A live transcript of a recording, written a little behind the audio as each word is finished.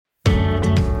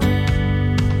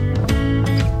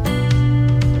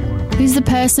Who's the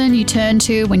person you turn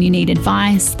to when you need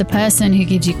advice, the person who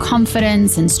gives you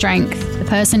confidence and strength, the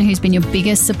person who's been your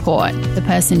biggest support, the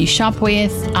person you shop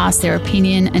with, ask their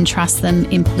opinion and trust them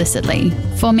implicitly.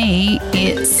 For me,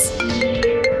 it's...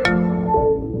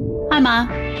 Hi, Ma.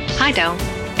 Hi, Del.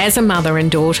 As a mother and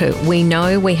daughter, we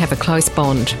know we have a close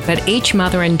bond, but each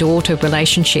mother and daughter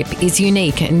relationship is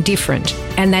unique and different,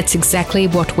 and that's exactly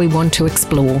what we want to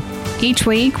explore. Each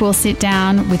week, we'll sit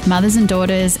down with mothers and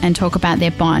daughters and talk about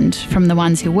their bond, from the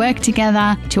ones who work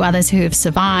together to others who have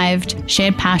survived,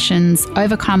 shared passions,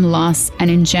 overcome loss, and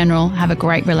in general have a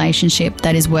great relationship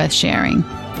that is worth sharing.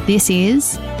 This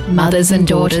is Mothers and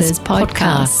Daughters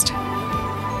Podcast.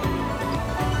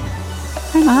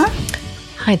 Hi, Ma.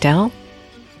 Hi, Del.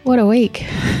 What a week.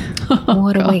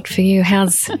 What a week for you.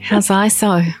 How's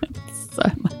ISO? So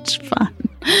much fun.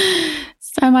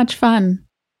 So much fun.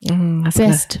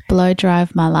 Best blow dry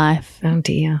of my life. Oh,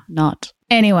 dear. Not.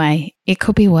 Anyway, it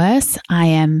could be worse. I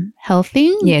am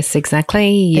healthy. Yes, exactly.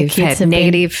 You've had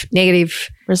negative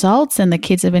results, and the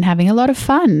kids have been having a lot of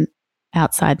fun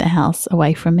outside the house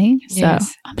away from me. So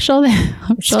yes. I'm sure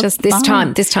it's just this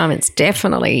time it's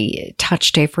definitely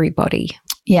touched everybody.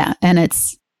 Yeah, and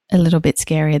it's a little bit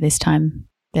scarier this time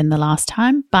than the last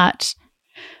time, but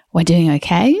we're doing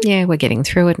okay. Yeah, we're getting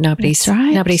through it. Nobody's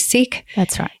sick.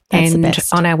 That's right. That's and the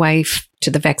best. On our way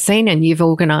to the vaccine, and you've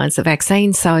organised the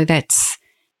vaccine, so that's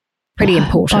pretty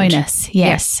important. Bonus, yes.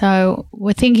 Yeah. So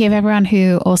we're thinking of everyone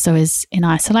who also is in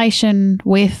isolation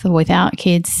with or without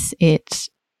kids. It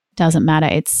doesn't matter.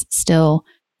 It's still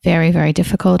very, very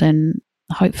difficult, and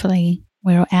hopefully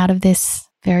we're out of this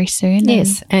very soon.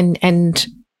 Yes, and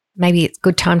maybe it's a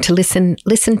good time to listen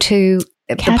to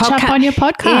catch up on your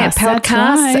podcast. Yeah,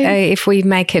 podcasts. Right. If we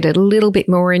make it a little bit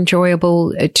more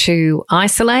enjoyable to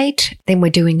isolate, then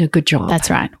we're doing a good job. That's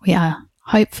right. We are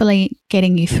hopefully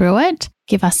getting you through it.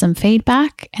 Give us some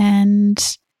feedback. And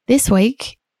this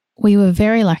week, we were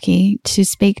very lucky to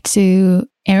speak to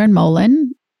Erin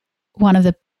Molan, one of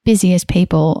the busiest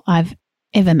people I've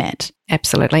ever met.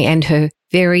 Absolutely. And her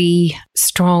very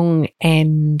strong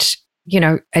and,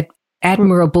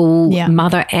 admirable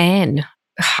mother, Anne.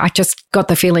 I just got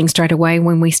the feeling straight away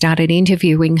when we started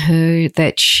interviewing her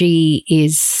that she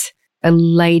is a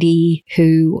lady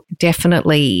who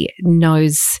definitely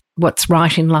knows what's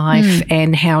right in life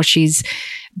and how she's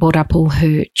brought up all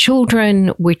her children,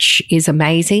 which is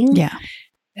amazing. Yeah.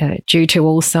 Due to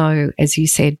also, as you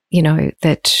said,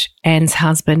 that Anne's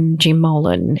husband, Jim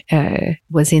Molan,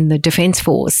 was in the Defence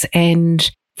Force,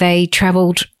 and they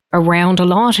travelled around a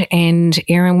lot, and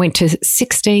Erin went to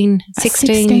 16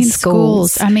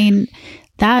 schools. I mean,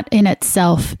 that in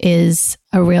itself is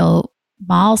a real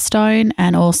milestone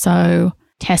and also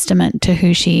testament to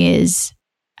who she is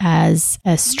as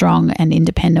a strong and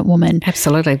independent woman.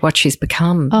 Absolutely, what she's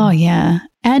become. Oh, yeah.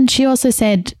 And she also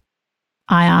said,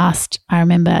 I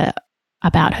remember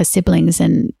about her siblings,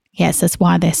 and yes, that's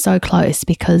why they're so close,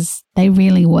 because they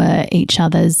really were each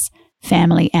other's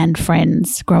family and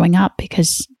friends growing up,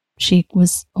 because she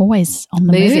was always on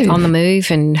the move,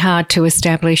 and hard to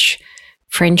establish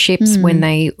friendships when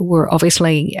they were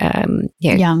obviously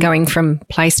young, going from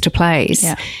place to place.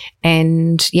 Yeah.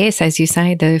 And yes, as you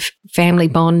say, the family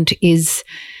bond is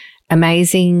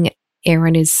amazing.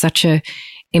 Erin is such a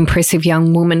impressive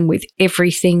young woman with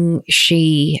everything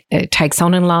she takes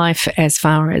on in life, as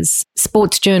far as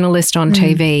sports journalist on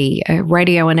TV, a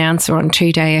radio announcer on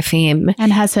 2Day FM.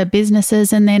 And has her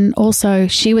businesses. And then also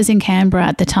she was in Canberra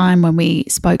at the time when we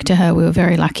spoke to her. We were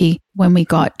very lucky when we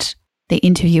got the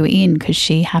interview in, because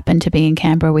she happened to be in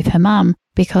Canberra with her mum,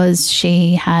 because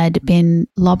she had been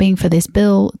lobbying for this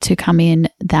bill to come in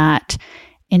that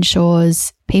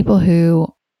ensures people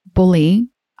who bully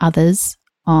others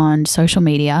on social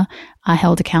media are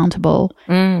held accountable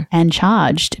and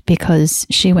charged, because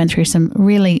she went through some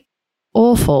really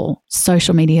awful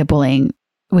social media bullying,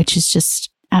 which is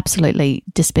just absolutely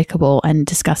despicable and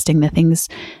disgusting, the things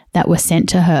that were sent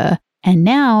to her. And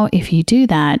now if you do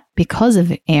that, because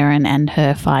of Erin and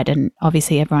her fight, and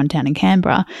obviously everyone down in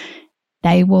Canberra,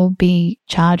 they will be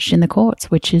charged in the courts,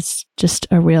 which is just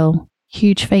a real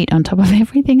huge feat on top of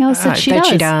everything else that she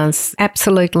does.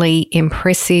 Absolutely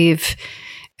impressive.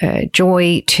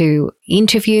 Joy to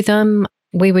interview them.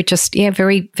 We were just,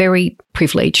 very, very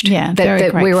privileged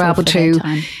that we were able to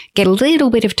get a little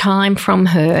bit of time from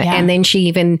her. Yeah. And then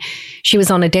she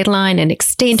was on a deadline and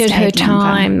extended her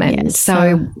time. And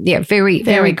very,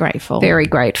 very grateful. Very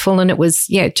grateful. And it was,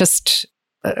 it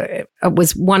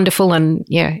was wonderful, and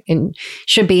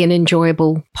should be an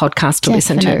enjoyable podcast to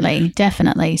listen to.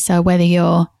 Definitely. So whether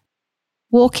you're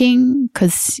walking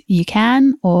because you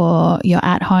can, or you're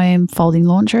at home folding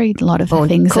laundry. A lot of the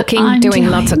things cooking, that I'm doing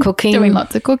lots of cooking,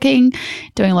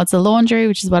 doing lots of laundry,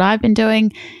 which is what I've been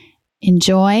doing.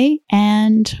 Enjoy,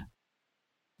 and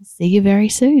see you very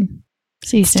soon.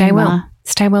 See you soon. Stay well.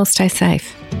 Stay well. Stay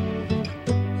safe.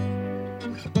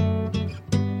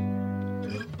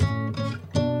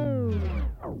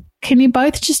 Can you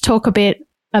both just talk a bit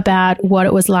about what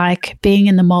it was like being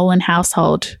in the Molan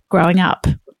household growing up?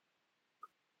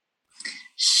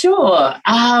 Sure.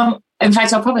 In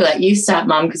fact, I'll probably let you start,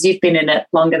 Mum, because you've been in it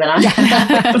longer than I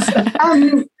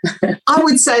have. I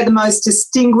would say the most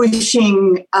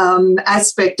distinguishing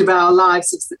aspect of our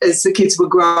lives as the kids were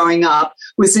growing up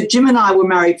was that Jim and I were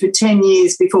married for 10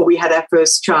 years before we had our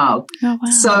first child. Oh, wow.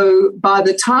 So by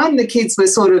the time the kids were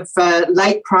sort of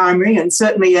late primary and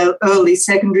certainly early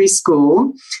secondary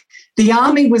school, the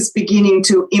army was beginning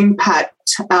to impact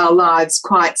our lives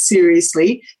quite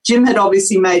seriously. Jim had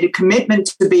obviously made a commitment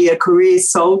to be a career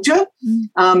soldier.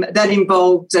 That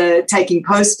involved taking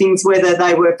postings, whether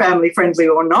they were family friendly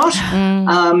or not.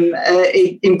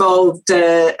 It involved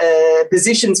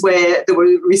positions where there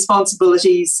were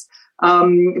responsibilities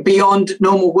beyond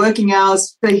normal working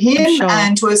hours for him, Sure.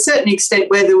 and to a certain extent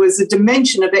where there was a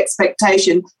dimension of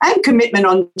expectation and commitment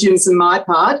on Jim's and my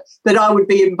part that I would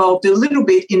be involved a little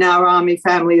bit in our army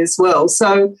family as well.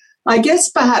 So I guess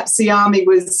perhaps the army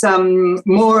was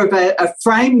more of a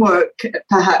framework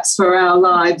perhaps for our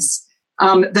lives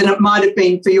than it might have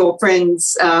been for your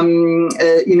friends,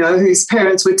 whose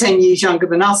parents were 10 years younger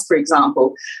than us, for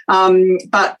example.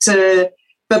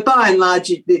 But by and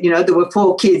large, there were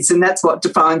 4 kids, and that's what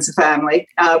defines a family.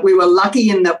 We were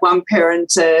lucky in that one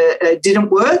parent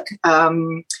didn't work.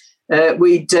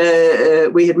 We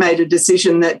had made a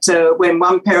decision that when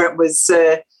one parent was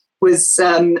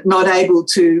not able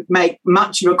to make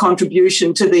much of a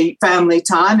contribution to the family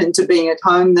time and to being at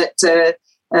home, that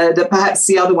perhaps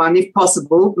the other one, if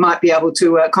possible, might be able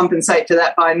to compensate for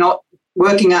that by not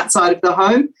working outside of the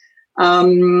home.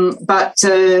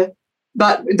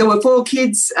 But there were 4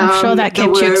 kids. I'm sure that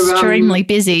kept you extremely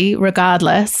busy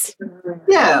regardless.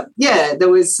 Yeah. There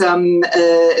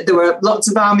were lots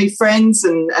of army friends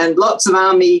and lots of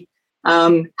army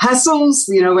hassles,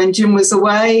 when Jim was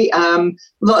away.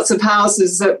 Lots of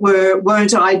houses that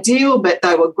weren't ideal, but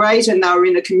they were great, and they were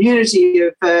in a community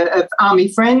of army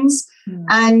friends.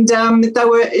 And there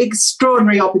were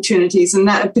extraordinary opportunities, and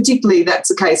particularly that's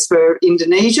the case for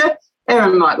Indonesia.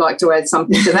 Erin might like to add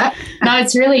something to that. No,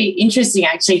 it's really interesting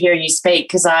actually hearing you speak,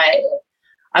 because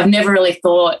I've never really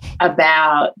thought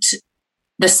about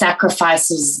the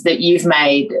sacrifices that you've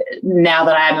made now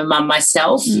that I am a mum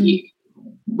myself.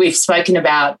 We've spoken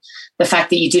about the fact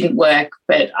that you didn't work,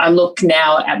 but I look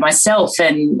now at myself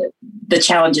and the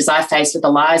challenges I face with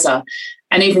Eliza,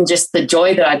 and even just the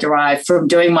joy that I derive from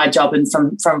doing my job and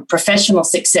from professional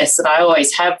success that I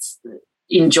always have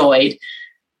enjoyed.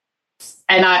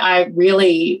 And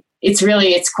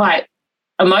it's quite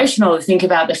emotional to think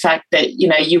about the fact that,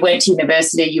 you went to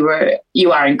university,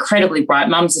 you are incredibly bright.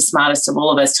 Mum's the smartest of all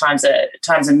of us times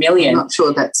a million. I'm not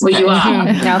sure that's well, you are.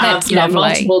 No, that's lovely.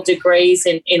 Multiple degrees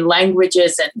in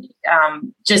languages,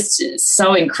 and just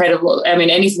so incredible. I mean,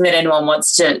 anything that anyone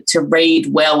wants to read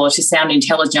well or to sound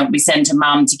intelligent, we send to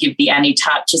Mum to give the Annie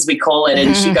touch, as we call it,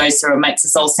 and she goes through and makes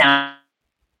us all sound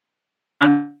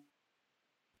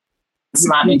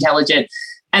smart and intelligent.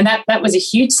 And that was a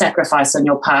huge sacrifice on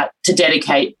your part to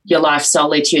dedicate your life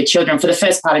solely to your children for the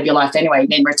first part of your life anyway,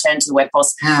 then return to the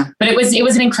workforce. Yeah. But it was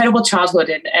an incredible childhood,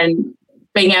 and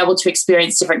being able to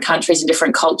experience different countries and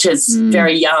different cultures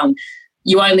very young.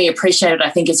 You only appreciate it, I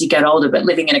think, as you get older, but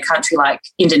living in a country like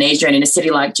Indonesia and in a city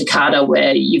like Jakarta,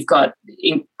 where you've got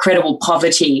incredible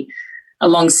poverty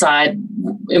alongside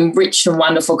enriched and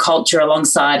wonderful culture,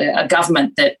 alongside a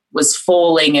government that was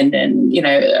falling, and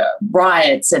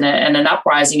riots and an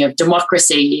uprising of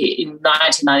democracy in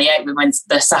 1998 when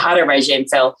the Suharto regime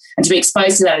fell. And to be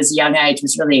exposed to that as a young age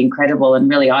was really incredible and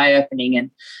really eye-opening. And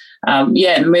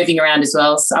moving around as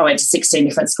well. So I went to 16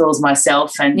 different schools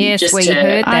myself. And yes, just you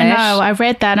heard that. I know, I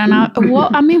read that. And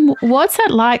what's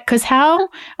that like? Because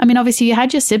obviously you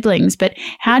had your siblings, but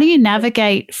how do you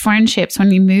navigate friendships when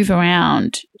you move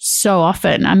around so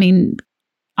often? I mean,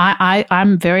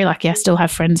 I'm very lucky. I still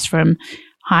have friends from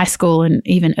high school and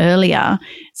even earlier.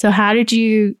 So how did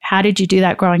you do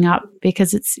that growing up?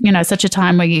 Because it's, such a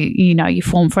time where you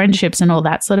form friendships and all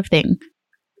that sort of thing.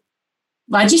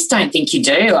 I just don't think you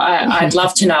do. I'd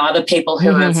love to know other people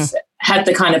who have had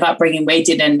the kind of upbringing we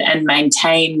did and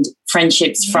maintained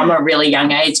friendships from a really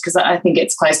young age, because I think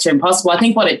it's close to impossible. I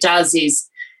think what it does is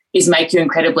is make you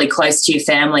incredibly close to your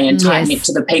family and tight-knit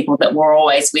to the people that were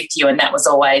always with you, and that was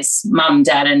always mum,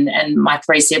 dad, and my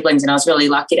 3 siblings, and I was really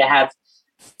lucky to have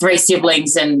 3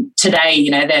 siblings, and today, you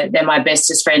know, they're my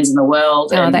bestest friends in the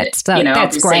world. Oh, and, that's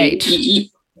great.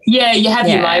 You have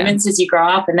your moments as you grow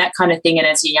up and that kind of thing and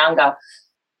as you're younger.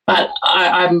 But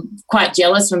I'm quite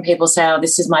jealous when people say, oh,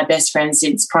 this is my best friend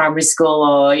since primary school,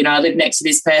 or, you know, I live next to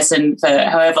this person for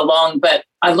however long. But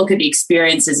I look at the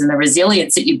experiences and the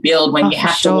resilience that you build when you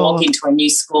have to walk into a new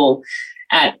school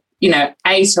at, you know,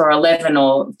 8 or 11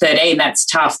 or 13, that's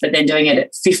tough. But then doing it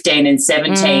at 15 and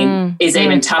 17 is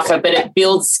even tougher. But it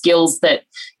builds skills that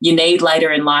you need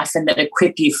later in life and that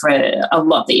equip you for a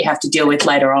lot that you have to deal with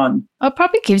later on. It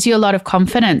probably gives you a lot of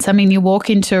confidence. I mean, you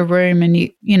walk into a room and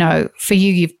you know, for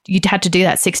you'd had to do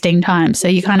that 16 times. So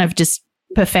you kind of just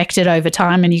perfect it over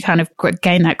time and you kind of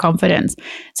gain that confidence.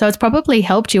 So it's probably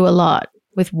helped you a lot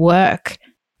with work,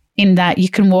 in that you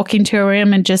can walk into a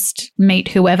room and just meet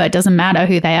whoever, it doesn't matter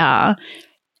who they are,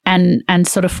 and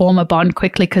sort of form a bond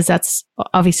quickly, because that's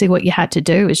obviously what you had to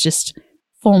do, is just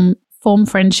form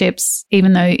friendships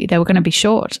even though they were going to be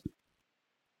short.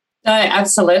 No,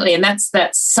 absolutely. And that's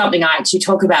something I actually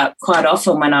talk about quite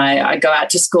often when I go out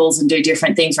to schools and do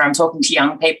different things where I'm talking to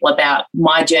young people about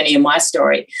my journey and my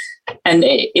story. And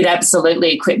it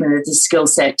absolutely equipped me with the skill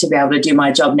set to be able to do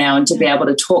my job now and to be able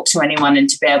to talk to anyone and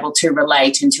to be able to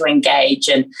relate and to engage.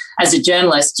 And as a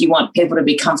journalist, you want people to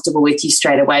be comfortable with you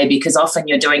straight away, because often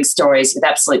you're doing stories with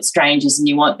absolute strangers and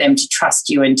you want them to trust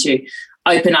you and to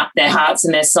open up their hearts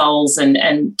and their souls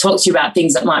and talk to you about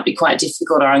things that might be quite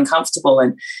difficult or uncomfortable.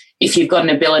 And if you've got an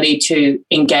ability to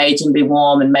engage and be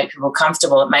warm and make people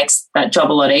comfortable, it makes that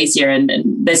job a lot easier. And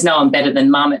there's no one better than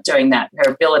Mum at doing that.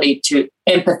 Her ability to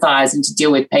empathise and to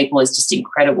deal with people is just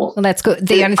incredible. Well, that's good.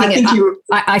 The only thing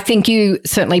I think you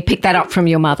certainly picked that up from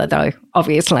your mother, though,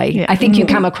 obviously. Yeah. I think you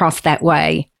come across that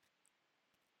way.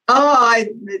 Oh,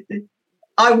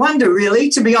 I wonder, really,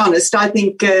 to be honest. I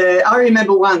think I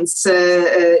remember once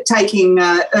taking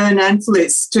Erin and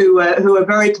Fliss to who are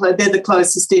they're the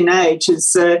closest in age,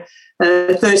 is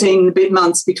 13 bit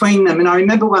months between them. And I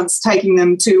remember once taking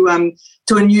them to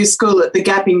a new school at the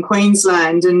Gap in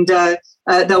Queensland, and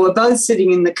they were both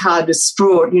sitting in the car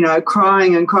distraught, you know,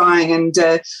 crying. And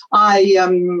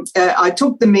I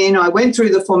took them in. I went through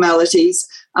the formalities.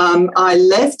 I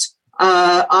left.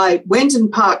 I went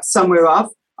and parked somewhere off.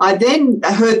 I then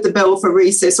heard the bell for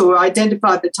recess, or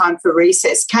identified the time for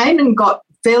recess, came and got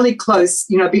fairly close,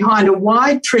 you know, behind a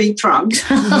wide tree trunk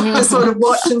to sort of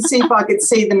watch and see if I could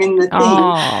see them in the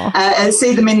thing,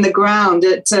 see them in the ground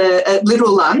at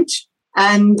little lunch.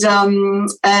 And I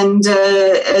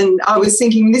was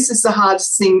thinking, this is the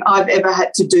hardest thing I've ever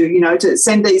had to do, you know, to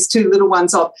send these 2 little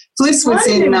ones off. Fliss was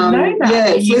in,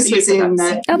 Fliss was in.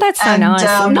 Oh, that's so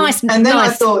nice. And then I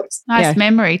thought, nice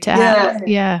memory to have.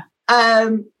 Yeah.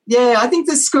 I think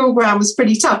the school ground was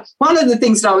pretty tough. One of the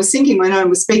things that I was thinking when I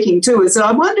was speaking too is that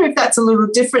I wonder if that's a little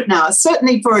different now.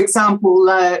 Certainly, for example,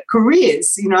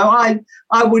 careers. You know, I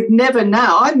would never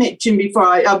now. I met Jim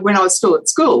when I was still at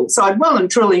school, so I well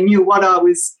and truly knew what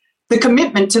the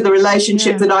commitment to the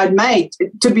relationship that I'd made.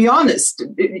 To be honest,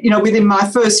 you know, within my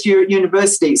first year at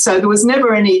university, so there was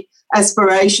never any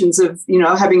aspirations of, you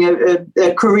know, having a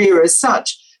career as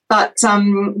such. But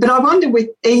I wonder with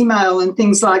email and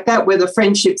things like that, whether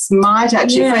friendships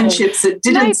friendships that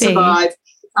didn't survive,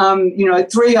 you know,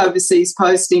 3 overseas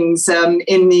postings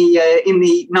in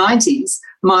the 90s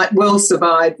might well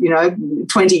survive, you know,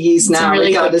 20 years now,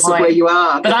 really, regardless of where you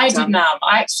are. But I didn't.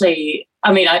 I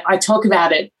talk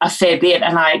about it a fair bit,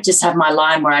 and I just have my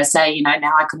line where I say, you know,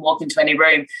 now I can walk into any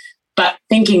room. But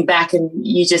thinking back, and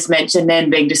you just mentioned then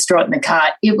being distraught in the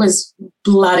car, it was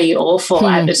bloody awful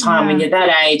at the time. When you're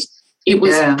that age. It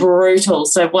was brutal.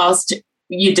 So whilst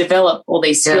you develop all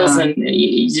these skills and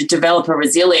you develop a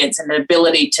resilience and an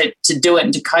ability to do it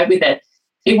and to cope with it,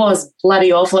 it was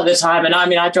bloody awful at the time. And I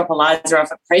mean, I drop Eliza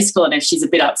off at preschool, and if she's a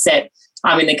bit upset,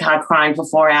 I'm in the car crying for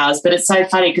 4 hours. But it's so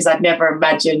funny because I'd never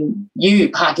imagined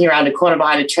you parking around a corner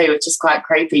behind a tree, which is quite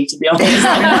creepy, to be honest.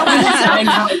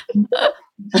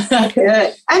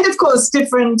 And of course,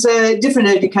 different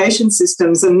education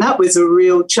systems, and that was a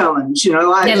real challenge. You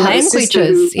know, I had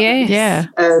languages,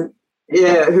 who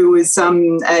was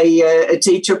a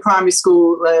teacher, primary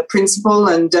school principal,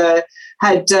 and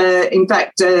had in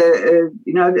fact, you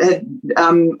know, had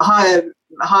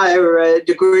higher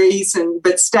degrees,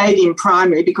 but stayed in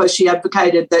primary because she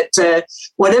advocated that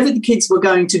whatever the kids were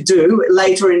going to do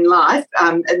later in life,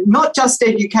 not just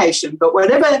education, but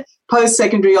whatever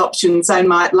post-secondary options they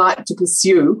might like to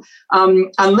pursue,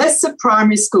 unless the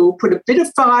primary school put a bit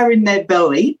of fire in their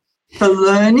belly for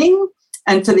learning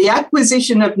and for the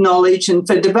acquisition of knowledge and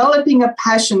for developing a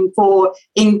passion for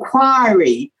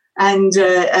inquiry and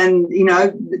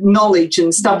knowledge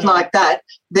and stuff like that,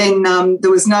 then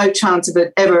there was no chance of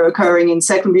it ever occurring in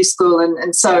secondary school.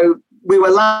 And so we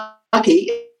were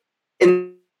lucky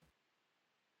in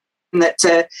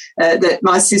that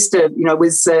my sister,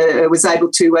 was able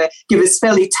to give us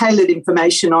fairly tailored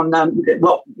information on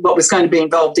what was going to be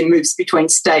involved in moves between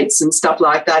states and stuff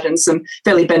like that, and some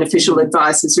fairly beneficial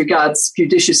advice as regards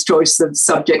judicious choice of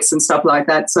subjects and stuff like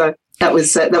that. So that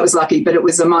was lucky, but it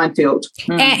was a minefield.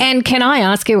 And can I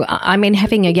ask you, I mean,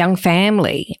 having a young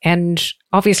family and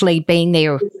obviously being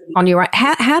there on your own,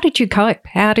 how did you cope?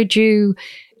 How did you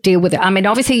deal with it? I mean,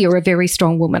 obviously you're a very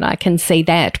strong woman, I can see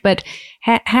that, but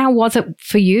how was it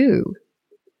for you?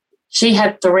 She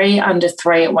had 3 under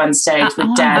 3 at one stage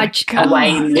with Dad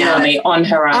away in the army on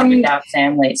her own without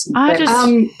families. I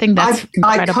just think that's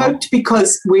incredible. I coped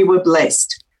because we were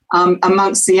blessed.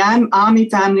 Amongst the army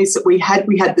families that we had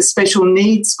the special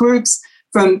needs groups.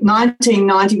 From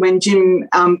 1990, when Jim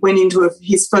went into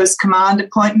his first command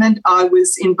appointment, I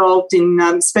was involved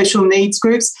in special needs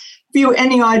groups. Have you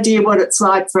any idea what it's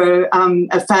like for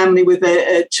a family with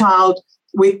a child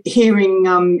with hearing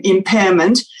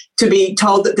impairment to be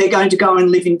told that they're going to go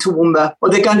and live in Toowoomba, or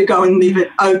they're going to go and live at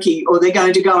Oakey, or they're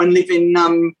going to go and live in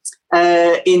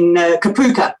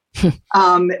Kapooka?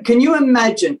 Can you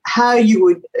imagine how you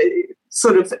would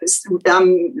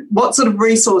what sort of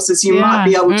resources you might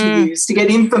be able to use to get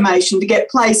information, to get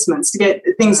placements, to get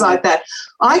things like that?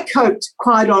 I coped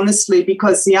quite honestly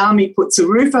because the army puts a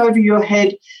roof over your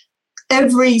head.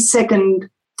 Every second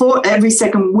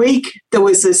week, there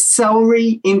was a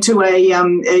salary into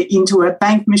a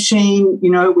bank machine.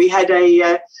 We had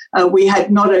we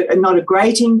had not a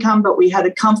great income, but we had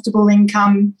a comfortable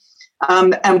income,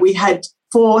 and we had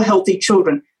 4 healthy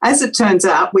children. As it turns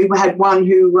out, we had one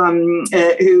who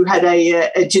had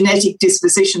a genetic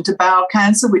disposition to bowel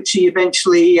cancer, which she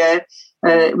eventually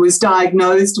was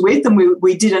diagnosed with, and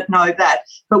we didn't know that.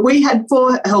 But we had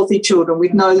 4 healthy children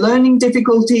with no learning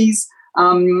difficulties.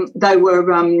 They were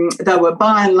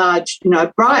by and large,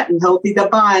 bright and healthy.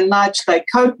 By and large, they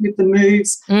coped with the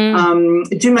moves.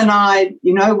 Jim and I,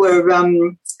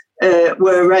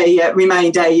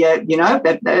 remained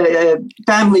a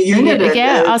family unit.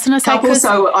 I was going to say, couple,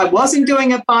 so I wasn't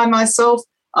doing it by myself.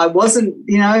 I wasn't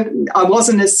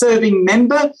a serving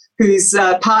member whose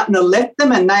partner left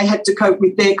them, and they had to cope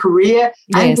with their career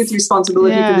and with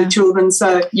responsibility for the children.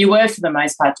 So you were, for the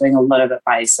most part, doing a lot of it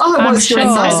by yourself. I was doing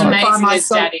as amazing as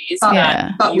Dad is,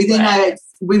 but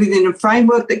within a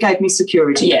framework that gave me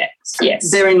security. Yes.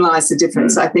 Therein lies the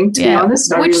difference, I think, to be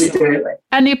honest. I really do.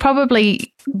 And you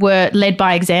probably were led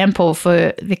by example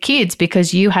for the kids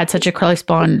because you had such a close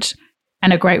bond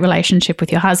and a great relationship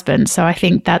with your husband. So I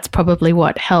think that's probably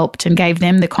what helped and gave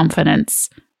them the confidence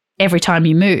every time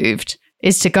you moved,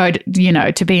 is to go,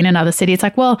 to be in another city. It's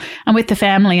like, well, I'm with the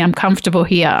family, I'm comfortable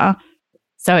here,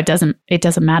 so it doesn't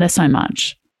matter so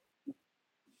much.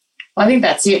 I think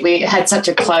that's it. We had such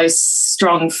a close,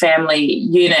 strong family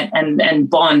unit and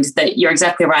bond that you're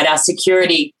exactly right. Our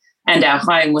security and our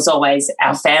home was always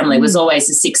our family, was always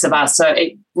the 6 of us. So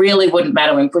it really wouldn't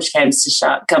matter when push comes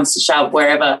to shove,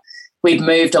 wherever we'd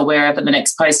moved or wherever the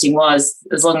next posting was,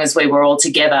 as long as we were all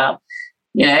together,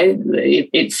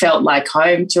 it felt like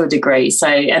home to a degree. So,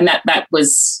 and that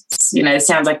was,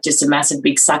 sounds like just a massive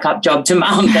big suck up job to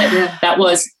Mum, but that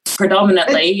was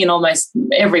predominantly in almost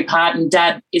every part. And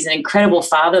Dad is an incredible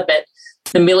father, but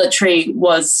the military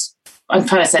was, I'm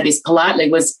trying to say this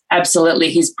politely, was absolutely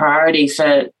his priority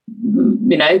for,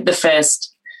 the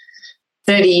first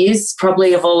 30 years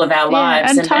probably of all of our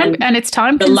lives. And it's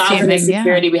time the love and the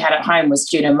security we had at home was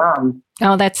due to Mum.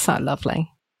 Oh, that's so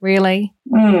lovely. Really?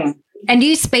 And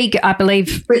you speak, I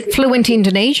believe, fluent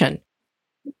Indonesian.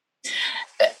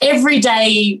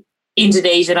 Everyday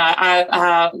Indonesian.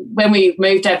 When we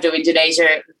moved over to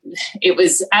Indonesia, it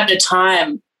was at the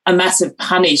time a massive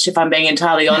punish, if I'm being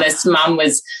entirely honest. Mum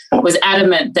was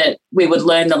adamant that we would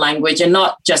learn the language and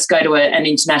not just go to an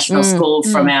international school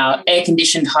from our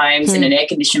air-conditioned homes in an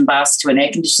air-conditioned bus to an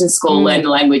air-conditioned school, learn the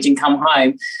language and come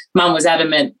home. Mum was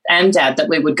adamant, and Dad, that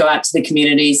we would go out to the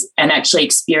communities and actually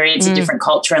experience a different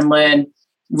culture and learn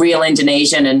real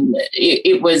Indonesian. And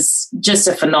it was just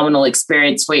a phenomenal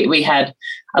experience. We had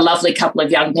a lovely couple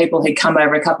of young people who'd come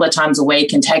over a couple of times a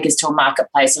week and take us to a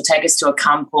marketplace or take us to a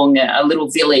kampung, a little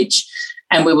village,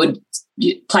 and we would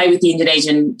play with the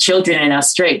Indonesian children in our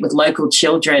street, with local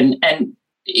children. And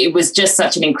it was just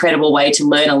such an incredible way to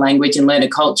learn a language and learn a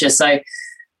culture. So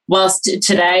whilst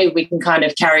today we can kind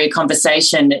of carry a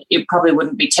conversation, it probably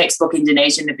wouldn't be textbook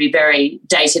Indonesian. It'd be very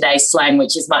day-to-day slang,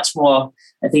 which is much more,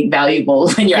 I think, valuable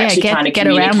when you're actually trying to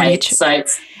communicate. Around so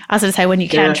I was going to say, when you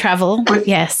can travel,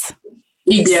 yes.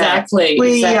 Exactly.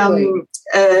 We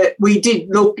did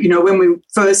look, when we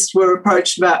first were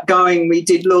approached about going, we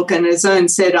did look, and as Erin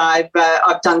said, I've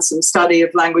done some study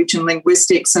of language and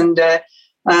linguistics, and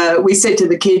we said to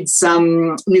the kids,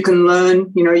 you can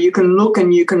learn, you can look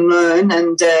and you can learn,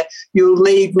 and you'll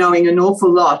leave knowing an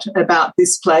awful lot about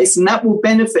this place, and that will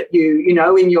benefit you,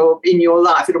 in your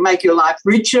life. It'll make your life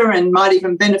richer and might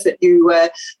even benefit you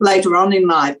later on in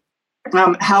life.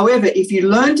 However, if you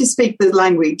learn to speak the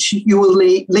language, you will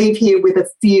leave here with a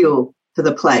feel for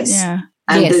the place. Yeah.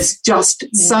 And there's just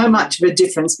so much of a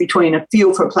difference between a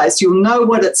feel for a place. You'll know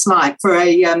what it's like for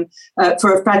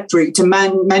a factory to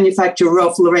manufacture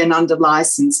Ralph Lauren under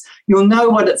license. You'll know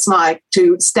what it's like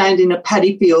to stand in a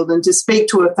paddy field and to speak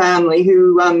to a family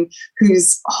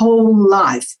whose whole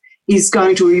life is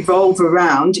going to revolve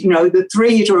around, the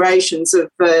 3 iterations of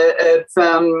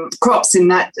crops in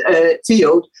that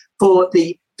field for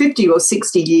the 50 or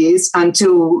 60 years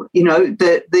until,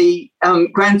 the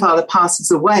grandfather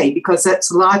passes away, because that's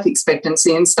life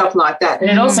expectancy and stuff like that. And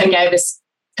it also gave us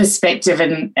perspective,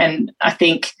 and I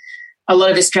think a lot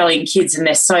of Australian kids, and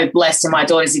they're so blessed, and my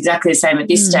daughter's exactly the same at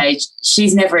this stage,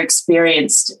 she's never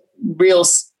experienced real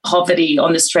poverty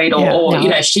on the street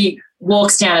or she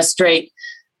walks down a street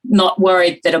not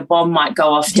worried that a bomb might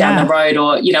go off down the road,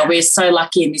 or, we're so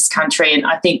lucky in this country. And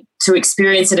I think to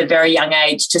experience at a very young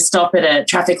age, to stop at a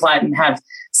traffic light and have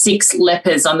 6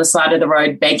 lepers on the side of the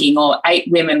road begging, or 8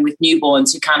 women with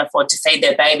newborns who can't afford to feed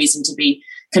their babies, and to be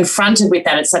confronted with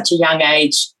that at such a young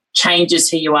age changes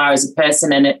who you are as a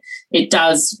person. And it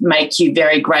does make you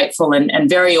very grateful and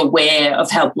very aware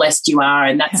of how blessed you are.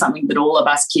 And that's something that all of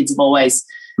us kids have always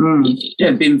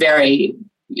been very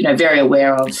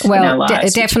aware of. Well, in our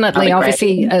lives. Definitely,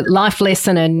 obviously, a life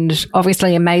lesson, and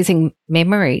obviously amazing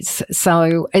memories.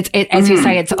 So, as you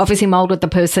say, it's obviously moulded the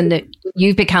person that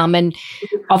you've become, and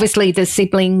obviously the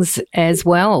siblings as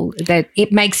well, that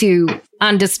it makes you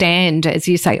understand, as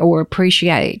you say, or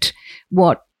appreciate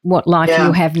what life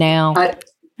you have now.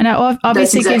 And it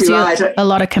obviously gives you a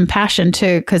lot of compassion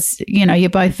too, because, you're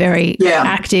both very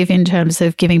active in terms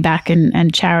of giving back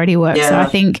and charity work. Yeah. So I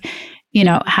think,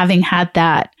 having had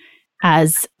that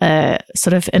as a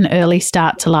sort of an early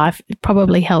start to life, it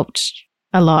probably helped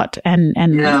a lot, and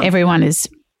everyone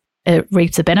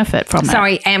reaps a benefit from it.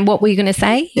 Sorry, and what were you going to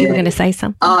say? You were going to say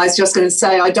something? I was just going to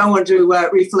say, I don't want to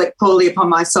reflect poorly upon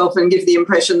myself and give the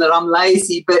impression that I'm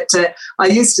lazy, but I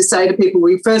used to say to people,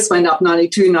 we first went up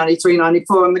 92, 93,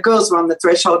 94, and the girls were on the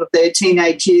threshold of their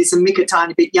teenage years, and Mick a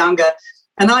tiny bit younger.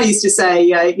 And I used to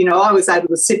say, I was able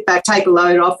to sit back, take a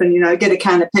load off, and get a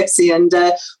can of Pepsi and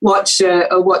watch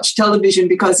television,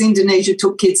 because Indonesia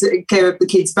took care of the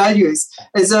kids' values.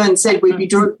 As Erin said, we'd be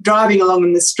driving along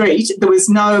in the street. There was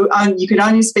you could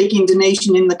only speak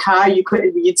Indonesian in the car.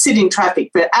 You'd sit in traffic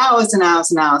for hours and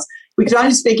hours and hours. We could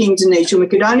only speak Indonesian. We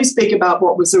could only speak about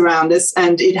what was around us,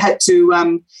 and it had to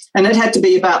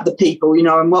be about the people,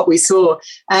 and what we saw.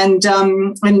 And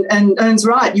Ern's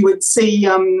right. You would see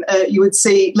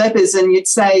lepers, and you'd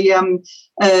say,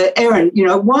 Erin,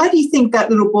 why do you think that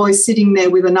little boy's sitting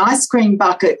there with an ice cream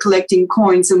bucket collecting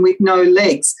coins and with no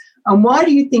legs? And why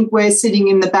do you think we're sitting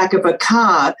in the back of a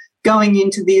car going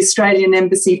into the Australian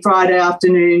Embassy Friday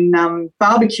afternoon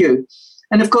barbecue?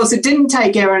 And, of course, it didn't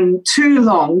take Erin too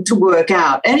long to work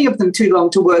out,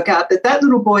 that that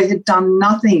little boy had done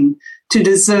nothing to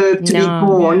deserve to be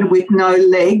born with no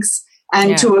legs,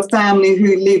 and to a family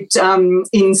who lived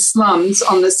in slums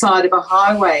on the side of a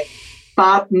highway.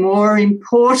 But more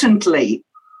importantly,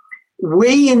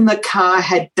 we in the car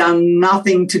had done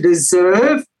nothing to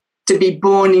deserve to be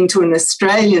born into an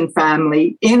Australian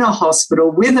family in a hospital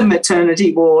with a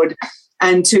maternity ward,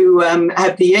 and to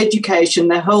have the education,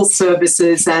 the health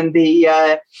services, and the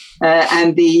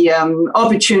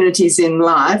opportunities in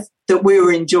life that we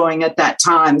were enjoying at that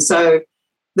time. So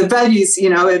the values,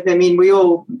 we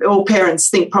all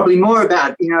parents think probably more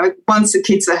about, once the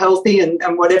kids are healthy and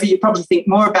whatever, you probably think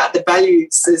more about the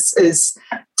values as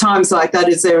times like that,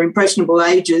 as their impressionable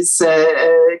ages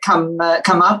come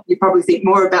up. You probably think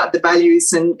more about the values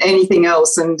than anything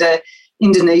else. And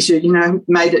Indonesia,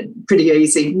 made it pretty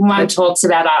easy. One talks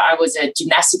about I was a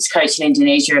gymnastics coach in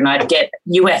Indonesia, and I'd get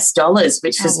US dollars,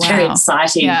 which was very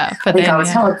exciting. Yeah, I think I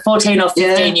was 14 or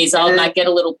 15 years old, and I'd get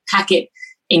a little packet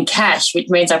in cash, which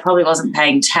means I probably wasn't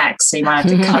paying tax. So you might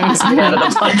have to cut this bit out of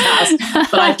the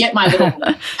podcast. But I'd get my little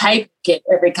pay packet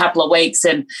every couple of weeks,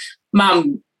 and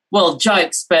Mum,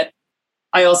 jokes, but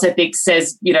I also think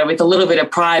says, with a little bit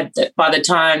of pride that by the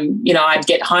time, I'd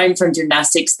get home from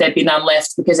gymnastics, there'd be none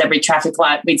left because every traffic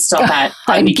light we'd stop at,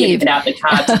 I'd be giving it out the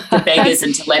car to beggars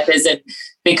and to lepers. And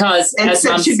because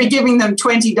except you'd be giving them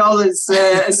 $20,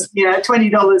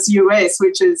 $20 US,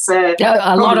 which is a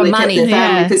lot of money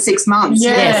for 6 months.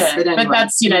 Yeah, yes, but anyway.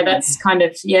 That's that's kind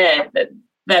of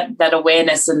that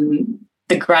awareness and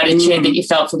the gratitude that you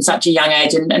felt from such a young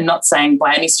age, and not saying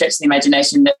by any stretch of the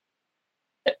imagination that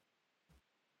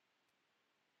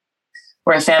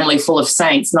we're a family full of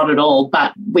saints, not at all,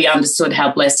 but we understood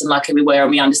how blessed and lucky we were, and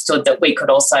we understood that we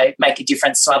could also make a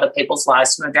difference to other people's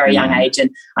lives from a very young age. And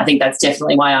I think that's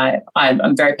definitely why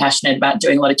I'm very passionate about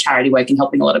doing a lot of charity work and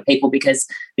helping a lot of people because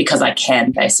I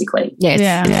can, basically. Yes.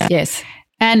 Yeah. Yes.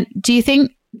 And do you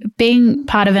think being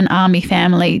part of an army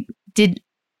family, did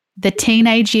the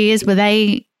teenage years, were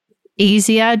they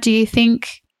easier, do you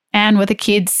think? And were the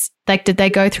kids, did they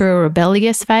go through a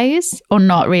rebellious phase or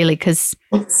not really because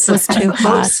it was too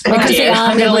hard? Because the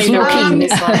army was looking.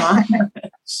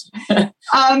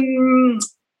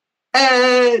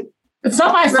 It's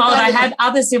not my fault. I had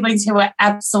other siblings who were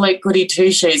absolute goody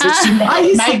two-shoes, which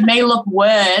made me look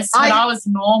worse when I was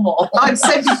normal. I've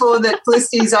said before that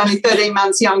Felicity is only 13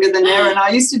 months younger than Erin. I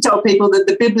used to tell people that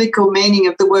the biblical meaning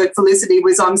of the word Felicity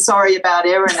was "I'm sorry about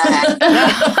Erin."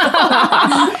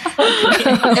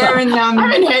 Erin, I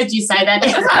haven't heard you say that.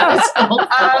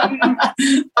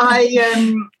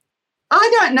 I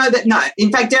don't know that. No,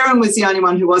 in fact, Erin was the only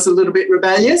one who was a little bit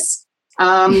rebellious,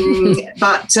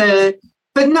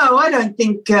 But no, I don't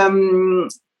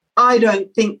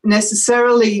think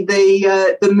necessarily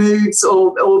the moves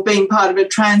or being part of a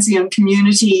transient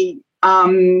community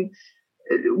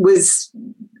was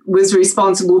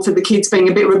responsible for the kids being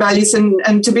a bit rebellious.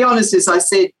 And to be honest, as I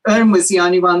said, Erin was the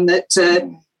only one that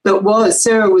was.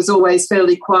 Sarah was always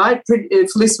fairly quiet.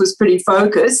 Felice was pretty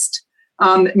focused.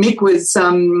 Mick was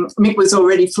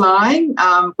already flying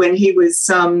when he was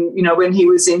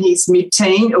in his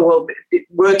mid-teen or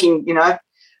working,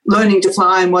 learning to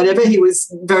fly and whatever. He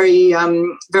was very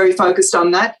very focused on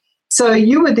that. So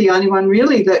you were the only one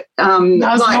really that,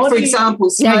 for example,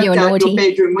 smoked out your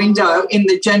bedroom window in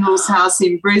the General's house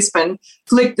in Brisbane,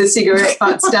 flicked the cigarette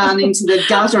butts down into the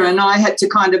gutter, and I had to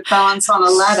kind of balance on a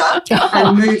ladder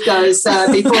and move those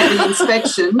before the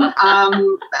inspection,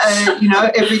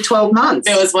 every 12 months.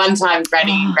 There was one time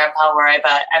Granny and Grandpa were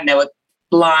over and there were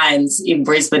blinds in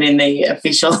Brisbane in the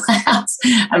official house,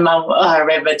 and I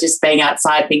remember just being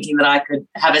outside thinking that I could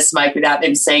have a smoke without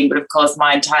them seeing, but of course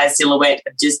my entire silhouette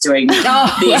of just doing this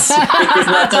because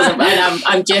that doesn't, and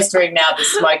I'm gesturing now the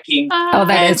smoking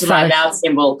hand to my mouth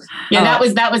symbol. That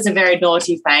was a very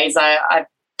naughty phase. I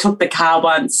took the car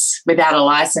once without a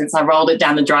license. I rolled it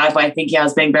down the driveway thinking I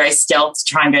was being very stealth to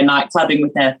try and go night clubbing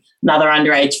with another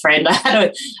underage friend. I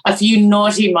had a few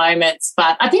naughty moments,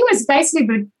 but I think it was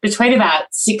basically between about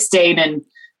 16 and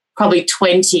probably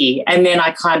 20, and then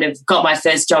I kind of got my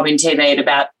first job in TV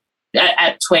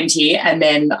at 20, and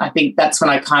then I think that's when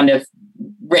I kind of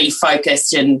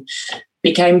refocused and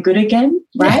became good again,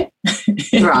 right?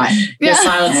 Right. The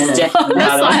silence is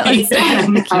definitely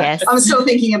yes. I'm still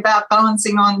thinking about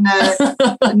balancing on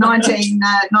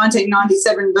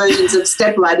 1997 versions of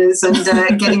stepladders and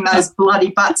getting those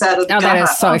bloody butts out of the gutter. That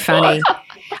is so funny.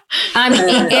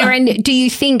 Erin, do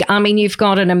you think, you've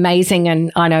got an amazing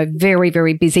and I know very,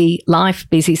 very busy life,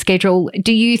 busy schedule.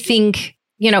 Do you think,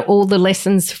 all the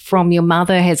lessons from your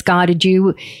mother has guided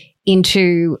you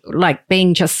into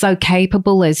being just so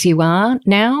capable as you are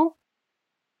now?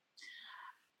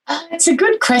 It's a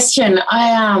good question.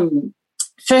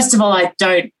 First of all, I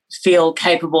don't feel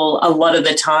capable a lot of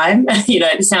the time.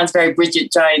 It sounds very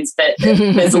Bridget Jones, but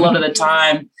there's a lot of the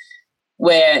time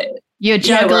where you're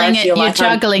juggling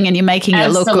juggling and you're making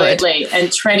it look good. Absolutely,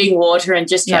 and treading water and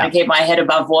just trying to keep my head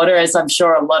above water, as I'm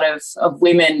sure a lot of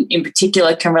women in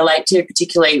particular can relate to,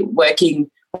 particularly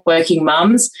working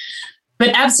mums.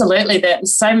 But absolutely,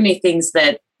 there's so many things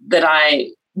that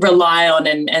I rely on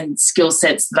and skill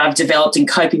sets that I've developed and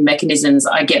coping mechanisms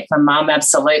I get from mum,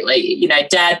 absolutely.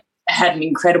 Dad had an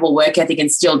incredible work ethic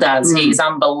and still does. He's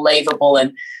unbelievable,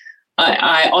 and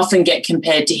I often get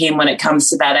compared to him when it comes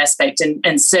to that aspect.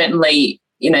 And certainly,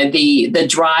 the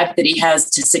drive that he has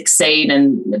to succeed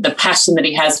and the passion that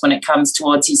he has when it comes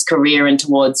towards his career and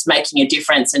towards making a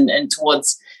difference and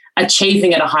towards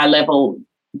achieving at a high level,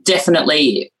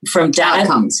 definitely from Dad.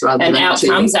 Outcomes,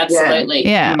 absolutely.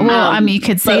 Yeah. Well, you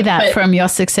could see that from your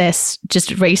success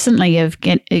just recently of,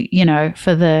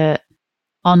 for the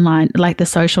online, the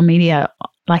social media,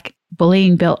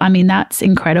 bullying bill. That's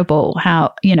incredible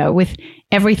how, with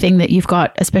everything that you've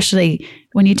got, especially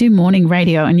when you do morning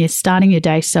radio and you're starting your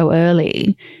day so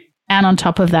early And on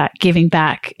top of that, giving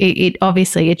back, it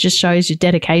obviously, it just shows your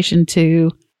dedication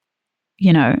to,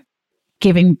 you know,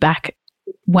 giving back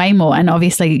way more. And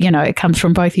obviously, you know, it comes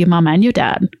from both your mum and your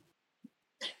dad.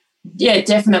 Yeah,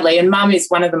 definitely. And mum is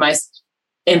one of the most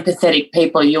empathetic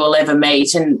people you will ever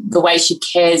meet. And the way she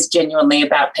cares genuinely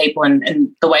about people and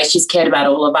the way she's cared about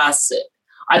all of us,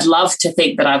 I'd love to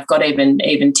think that I've got even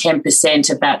 10%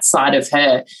 of that side of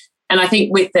her. And I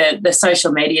think with the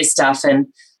social media stuff and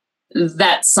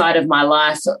that side of my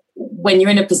life, when you're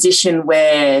in a position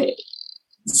where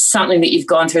something that you've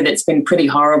gone through that's been pretty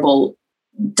horrible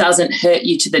doesn't hurt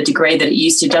you to the degree that it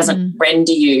used to, doesn't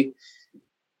render you,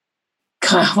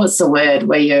 what's the word,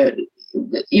 where you're,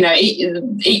 you know,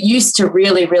 it used to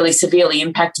really, really severely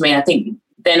impact me. I think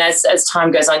then as time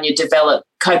goes on, you develop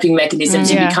coping mechanisms,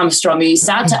 you become stronger, you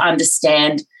start to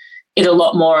understand it a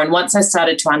lot more. And once I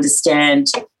started to understand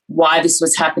why this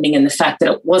was happening and the fact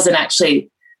that it wasn't actually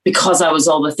because I was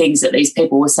all the things that these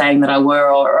people were saying that I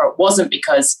were, or it wasn't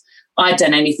because I'd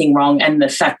done anything wrong, and the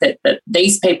fact that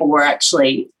these people were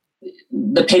actually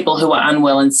the people who were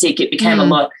unwell and sick, it became a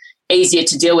lot easier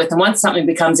to deal with. And once something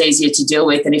becomes easier to deal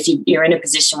with, and if you're in a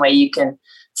position where you can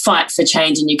fight for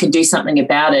change and you can do something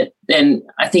about it, then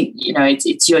I think, you know,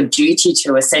 it's your duty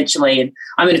to, essentially. And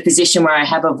I'm in a position where I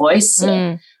have a voice.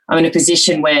 I'm in a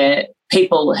position where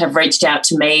people have reached out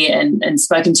to me and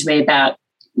spoken to me about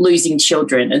losing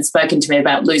children and spoken to me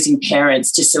about losing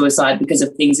parents to suicide because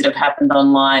of things that have happened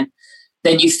online.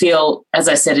 Then you feel, as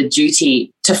I said, a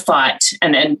duty to fight.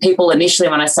 And people initially,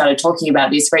 when I started talking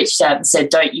about this, reached out and said,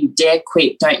 don't you dare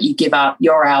quit, don't you give up,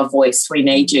 you're our voice, we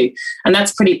need you. And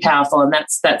that's pretty powerful, and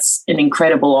that's an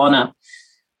incredible honour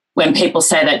when people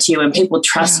say that to you and people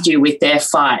trust you with their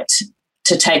fight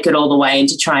to take it all the way and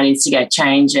to try and instigate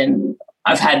change. And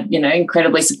I've had, you know,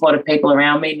 incredibly supportive people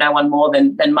around me, no one more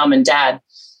than mum and dad.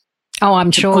 Oh,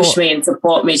 I'm sure. Push me and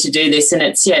support me to do this. And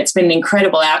it's been an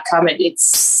incredible outcome. I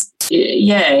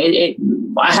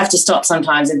have to stop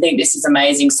sometimes and think this is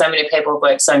amazing. So many people have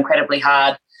worked so incredibly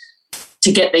hard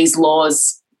to get these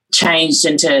laws changed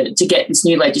and to get this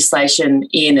new legislation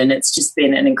in, and it's just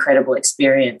been an incredible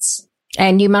experience.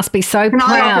 And you must be so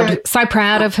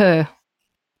proud of her.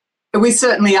 We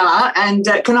certainly are. And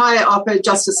can I offer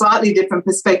just a slightly different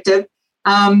perspective?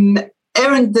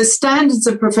 Erin, the standards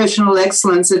of professional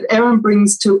excellence that Erin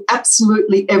brings to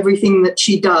absolutely everything that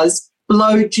she does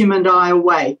blow Jim and I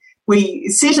away. We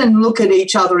sit and look at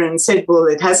each other and said, well,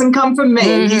 it hasn't come from me.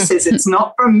 And he says, it's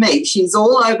not from me. She's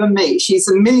all over me. She's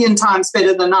a million times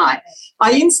better than I.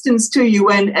 I instanced to you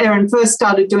when Erin first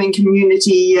started doing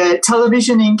community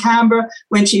television in Canberra,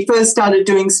 when she first started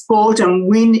doing sport and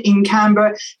Win in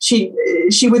Canberra, she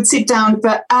would sit down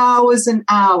for hours and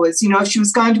hours. You know, if she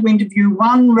was going to interview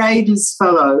one Raiders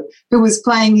fellow who was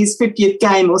playing his 50th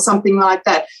game or something like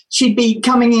that, she'd be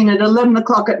coming in at 11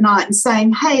 o'clock at night and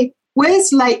saying, hey,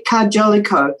 where's Lake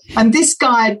Carjolico? And this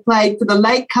guy had played for the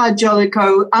Lake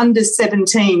Carjolico under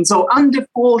 17s or under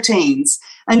 14s.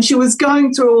 And she was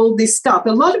going through all this stuff,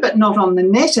 a lot of it not on the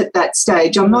net at that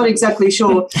stage. I'm not exactly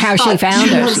sure how she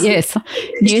found it. Yes,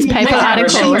 newspaper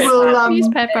articles.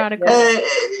 Newspaper articles.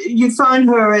 You phone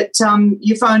her at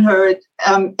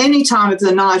any time of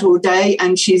the night or day,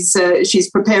 and she's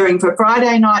preparing for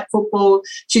Friday night football.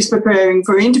 She's preparing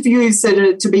for interviews that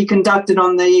are to be conducted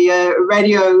on the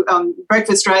radio,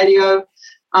 breakfast radio.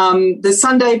 The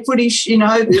Sunday footage, you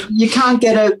know, you can't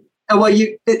get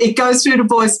it goes through to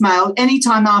voicemail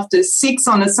anytime after 6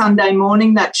 on a Sunday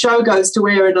morning. That show goes to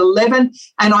air at 11,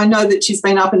 and I know that she's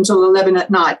been up until 11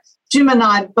 at night. Jim and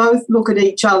I both look at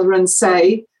each other and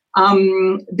say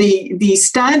the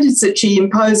standards that she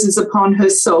imposes upon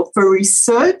herself for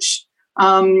research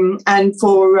and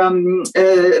for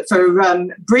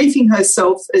briefing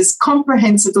herself as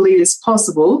comprehensively as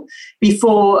possible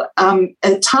before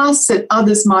a task that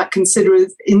others might consider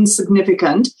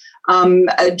insignificant,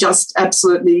 just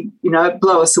absolutely, you know,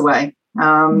 blow us away.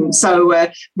 So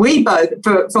we both,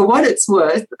 for what it's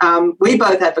worth, we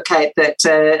both advocate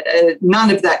that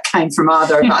none of that came from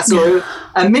either of us, or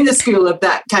a minuscule of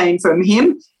that came from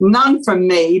him, none from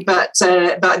me, but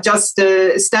just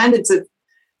standards of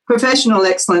professional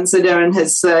excellence that Erin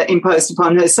has imposed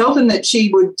upon herself, and that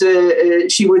she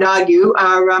would argue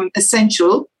are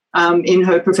essential in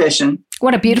her profession.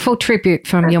 What a beautiful tribute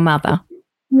from your mother.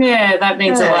 Yeah, that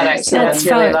means a lot,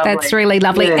 actually. That's really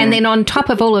lovely. Yeah. And then on top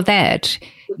of all of that,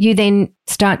 you then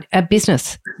start a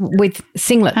business with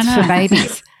singlets for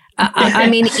babies. I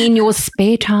mean, in your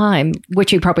spare time,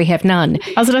 which you probably have none.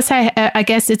 I was going to say, I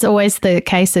guess it's always the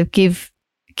case of give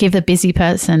a busy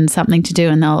person something to do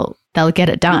and they'll get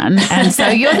it done. And so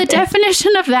you're the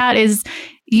definition of that, is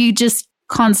you just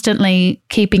constantly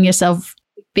keeping yourself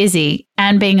busy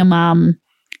and being a mum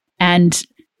and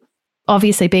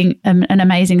obviously being an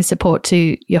amazing support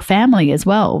to your family as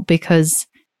well, because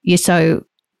you're so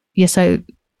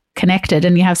connected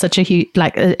and you have such a huge,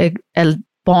 like a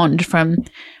bond from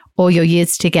all your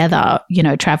years together, you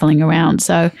know, traveling around.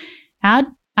 So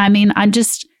I'm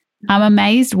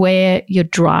amazed where your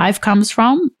drive comes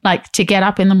from, like to get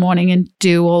up in the morning and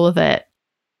do all of it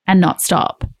and not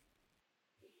stop.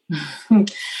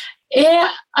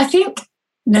 Yeah, I think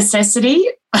necessity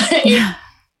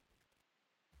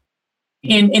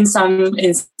in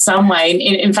some way,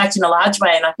 in fact, in a large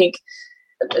way. And I think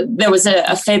there was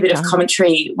a fair bit of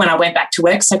commentary when I went back to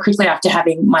work so quickly after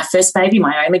having my first baby,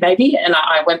 my only baby, and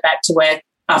I went back to work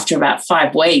after about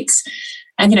 5 weeks.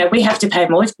 And, you know, we have to pay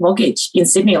mortgage in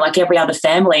Sydney like every other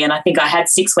family. And I think I had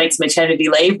 6 weeks maternity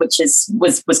leave, which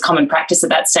was common practice at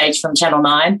that stage from Channel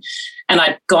 9. And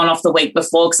I'd gone off the week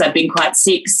before because I'd been quite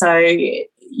sick. So,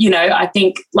 you know, I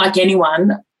think like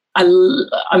anyone,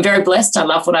 I'm very blessed. I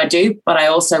love what I do, but I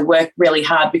also work really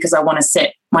hard because I want to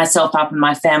set myself up and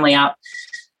my family up.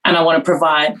 And I want to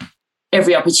provide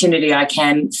every opportunity I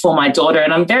can for my daughter.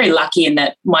 And I'm very lucky in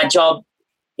that my job,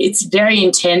 it's very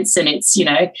intense and it's, you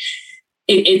know,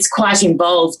 it's quite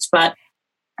involved, but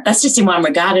that's just in one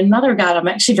regard. In another regard, I'm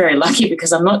actually very lucky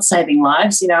because I'm not saving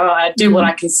lives. You know, I do what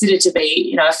I consider to be,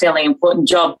 you know, a fairly important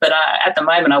job, but at the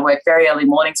moment I work very early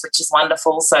mornings, which is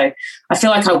wonderful. So I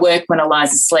feel like I work when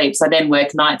Eliza sleeps. I then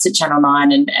work nights at Channel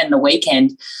 9 and the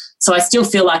weekend. So I still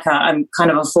feel like I'm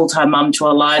kind of a full-time mum to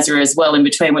Eliza as well in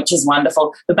between, which is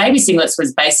wonderful. The Baby Singlets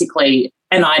was basically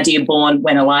an idea born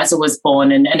when Eliza was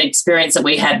born and an experience that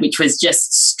we had, which was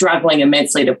just struggling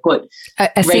immensely to put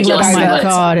regular singlets. Oh, my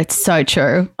God, it's so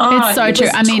true. Oh, it's so true.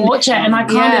 I mean, torture, and I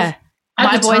kind of...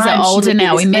 My boys are older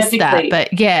now. We missed that.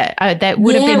 But, yeah, that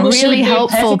would have been really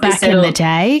helpful back in the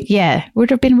day. Yeah, would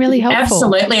have been really helpful.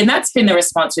 Absolutely. And that's been the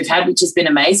response we've had, which has been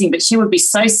amazing. But she would be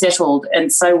so settled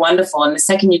and so wonderful. And the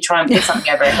second you try and put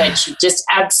something over her head, she'd just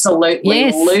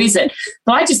absolutely lose it.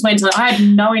 So I just I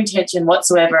had no intention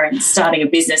whatsoever in starting a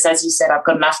business. As you said, I've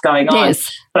got enough going on.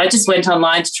 Yes. But I just went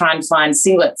online to try and find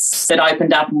singlets that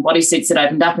opened up and bodysuits that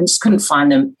opened up and just couldn't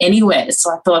find them anywhere.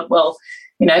 So I thought, well,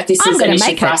 you know, if this is an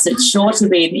issue for us, it's sure to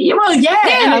be. Well,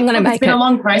 I'm going to make it. It's been a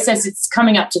long process. It's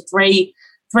coming up to three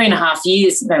and a half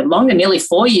years, no longer, nearly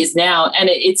 4 years now, and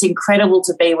it's incredible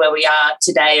to be where we are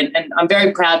today. And I'm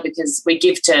very proud because we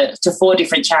give to 4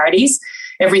 different charities.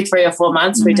 Every 3 or 4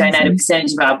 months, we donate a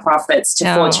percentage of our profits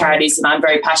to 4 charities, and I'm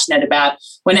very passionate about.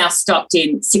 We're now stocked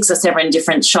in 6 or 7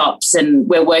 different shops, and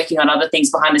we're working on other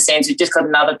things behind the scenes. We've just got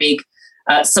another big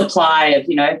supply of,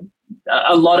 you know,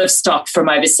 a lot of stock from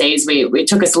overseas. It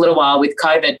took us a little while with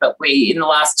COVID, but we, in the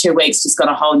last 2 weeks, just got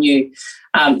a whole new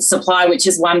supply, which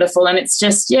is wonderful. And it's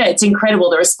just, it's incredible.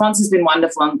 The response has been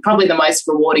wonderful. And probably the most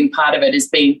rewarding part of it has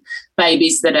been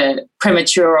babies that are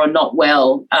premature or not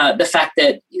well. The fact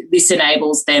that this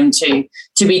enables them to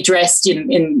be dressed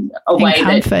in a way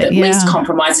that least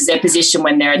compromises their position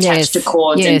when they're attached to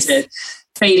cords and to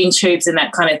feeding tubes and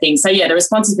that kind of thing. So, the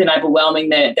response has been overwhelming.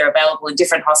 They're available in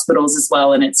different hospitals as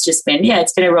well. And it's just been,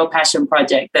 it's been a real passion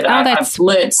project that I've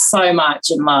learnt so much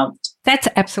and loved. That's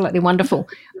absolutely wonderful.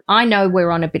 I know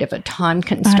we're on a bit of a time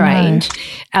constraint.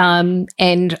 And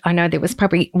I know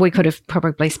we could have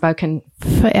probably spoken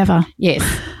forever. Yes.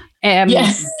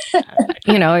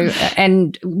 You know,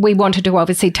 and we wanted to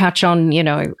obviously touch on, you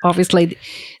know, obviously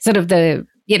sort of the,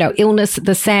 you know, illness,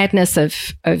 the sadness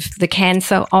of the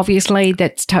cancer, obviously,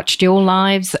 that's touched your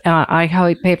lives. I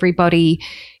hope everybody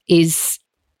is,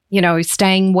 you know,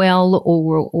 staying well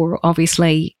or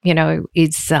obviously, you know,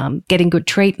 is getting good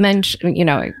treatment. You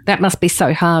know, that must be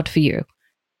so hard for you.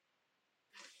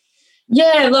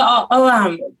 Yeah,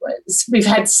 look, we've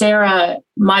had Sarah,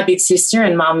 my big sister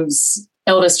and Mum's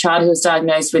eldest child, who was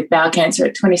diagnosed with bowel cancer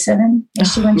at 27. When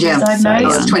she was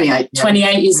diagnosed? 28.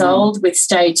 28 years old with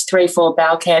stage 3-4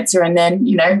 bowel cancer. And then,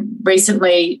 you know,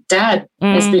 recently Dad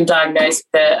has been diagnosed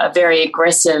with a very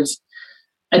aggressive,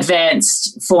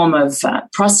 advanced form of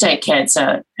prostate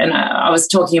cancer. And I was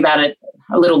talking about it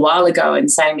a little while ago and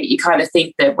saying that you kind of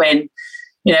think that when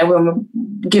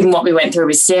given what we went through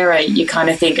with Sarah, you kind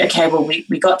of think, okay, well,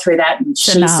 we got through that and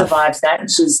she survived that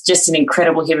and she's just an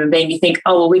incredible human being. You think,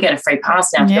 oh, well, we get a free pass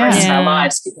now for the rest of our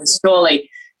lives because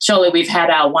surely we've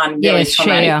had our one really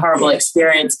traumatic, horrible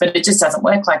experience, but it just doesn't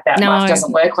work like that. Life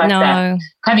doesn't work like that.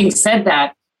 Having said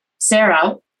that,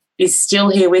 Sarah is still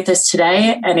here with us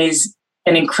today and is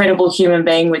an incredible human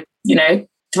being with, you know,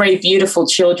 3 beautiful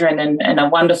children and a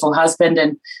wonderful husband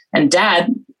and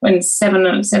dad. When 7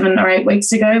 or 8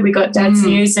 weeks ago, we got Dad's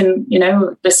news, and you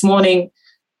know, this morning,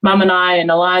 Mum and I and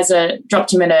Eliza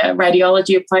dropped him in a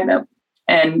radiology appointment,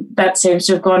 and that seems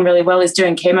to have gone really well, is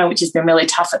doing chemo, which has been really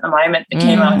tough at the moment. The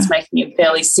chemo is making him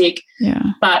fairly sick. Yeah.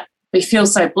 But we feel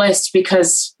so blessed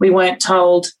because we weren't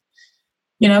told,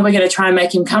 we're going to try and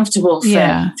make him comfortable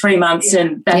for 3 months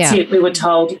and that's it. We were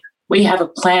told we have a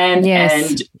plan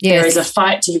and there is a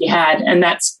fight to be had, and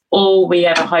that's all we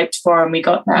ever hoped for, and we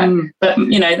got that. But,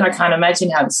 I can't imagine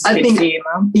how this has been for you,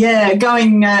 Mum. Yeah,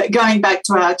 going back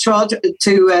to our child,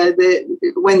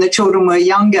 when the children were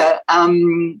younger,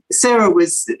 Sarah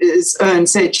was, as Erin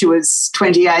said, she was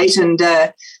 28, and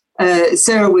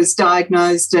Sarah was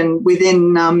diagnosed, and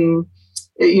within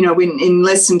in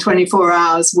less than 24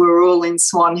 hours, we were all in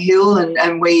Swan Hill,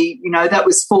 and we, that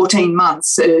was 14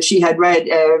 months. She had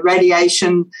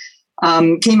radiation,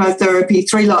 chemotherapy,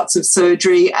 3 lots of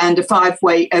surgery, and a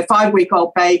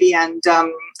 5-week-old baby, and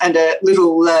a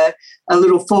little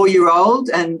 4-year-old,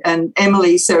 and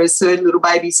Emily, Sarah's third little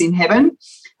baby's in heaven,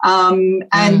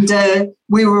 and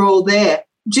we were all there.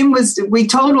 We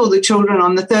told all the children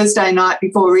on the Thursday night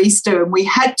before Easter, and we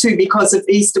had to because of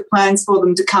Easter plans for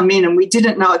them to come in, and we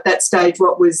didn't know at that stage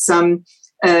what was ahead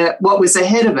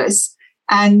of us.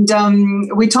 And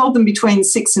we told them between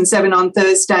 6 and 7 on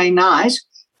Thursday night.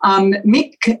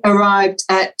 Mick arrived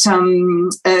at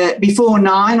before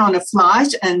 9 on a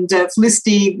flight, and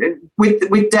Felicity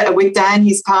with Dan,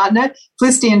 his partner,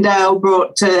 Felicity and Dale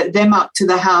brought them up to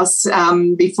the house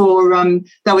before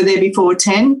they were there before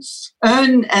 10.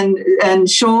 Erin and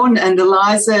Sean and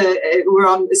Eliza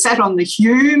sat on the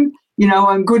Hume,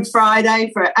 on Good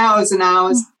Friday for hours and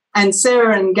hours. And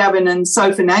Sarah and Gavin and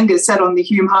Soph and Angus sat on the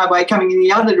Hume Highway coming in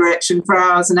the other direction for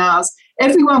hours and hours.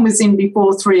 Everyone was in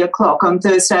before 3 o'clock on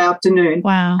Thursday afternoon.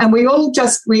 Wow. And we all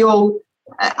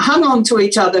hung on to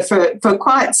each other for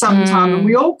quite some time, and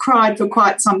we all cried for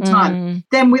quite some time.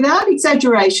 Then, without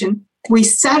exaggeration, we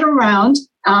sat around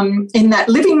in that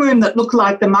living room that looked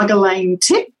like the Mugger Lane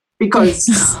tip, because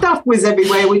stuff was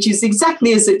everywhere, which is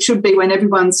exactly as it should be when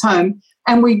everyone's home.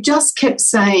 And we just kept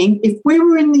saying, if we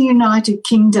were in the United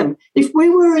Kingdom, if we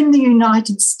were in the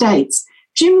United States,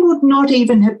 Jim would not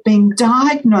even have been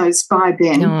diagnosed by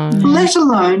then, let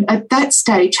alone at that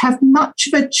stage have much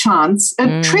of a chance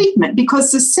of treatment,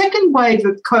 because the second wave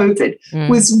of COVID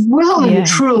was well and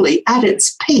truly at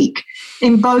its peak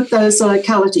in both those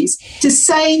localities, to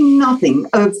say nothing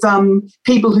of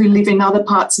people who live in other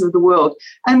parts of the world.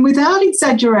 And without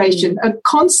exaggeration, a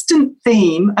constant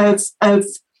theme of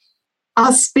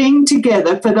us being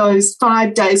together for those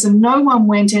 5 days, and no one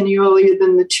went any earlier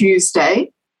than the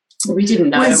Tuesday. We didn't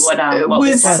know what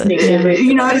was happening.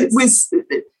 It was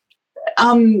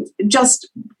just,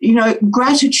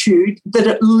 gratitude that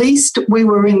at least we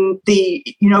were in the,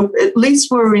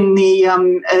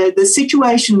 the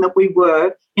situation that we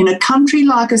were in, a country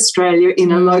like Australia,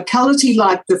 in a locality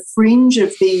like the fringe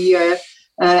of the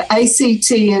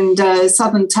ACT and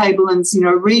Southern Tablelands,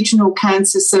 regional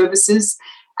cancer services,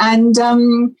 and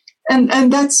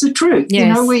that's the truth.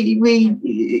 Yes. We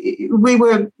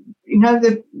were,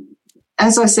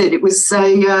 as I said, it was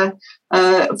a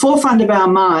forefront of our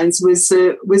minds was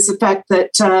the fact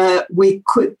that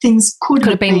things could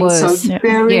have been worse. So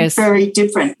very, very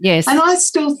different. Yes. And I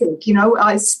still think, and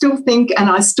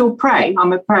I still pray.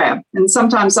 I'm a prayer. And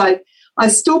sometimes I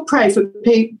still pray for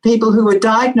people who were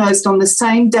diagnosed on the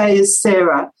same day as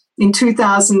Sarah in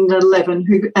 2011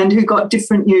 who got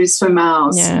different news from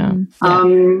ours. Yeah.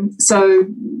 So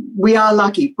we are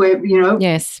lucky.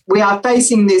 We are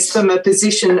facing this from a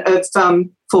position of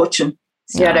fortune.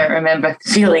 Yeah, I don't remember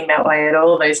feeling that way at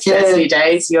all those first few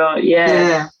days. But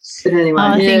anyway,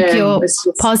 I think your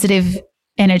positive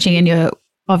energy and your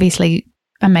obviously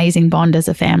amazing bond as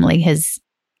a family has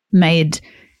made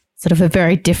sort of a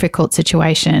very difficult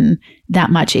situation that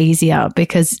much easier,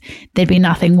 because there'd be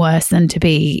nothing worse than to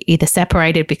be either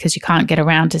separated because you can't get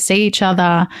around to see each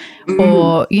other,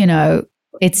 or,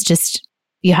 it's just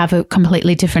you have a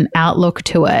completely different outlook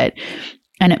to it.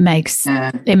 And it makes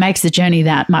the journey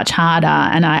that much harder.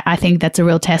 And I think that's a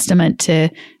real testament to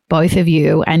both of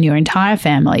you and your entire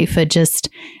family for just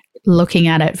looking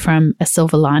at it from a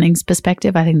silver linings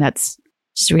perspective. I think that's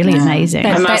just really amazing.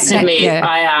 I must admit,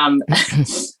 I'm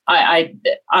a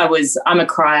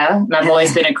crier, and I've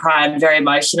always been a crier. I'm very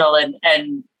emotional,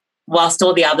 and whilst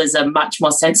all the others are much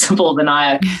more sensible than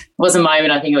I was, a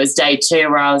moment, I think it was day 2,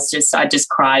 where I just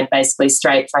cried basically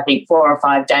straight for I think 4 or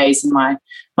 5 days, and my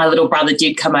little brother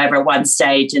did come over at one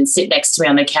stage and sit next to me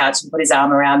on the couch and put his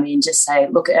arm around me and just say,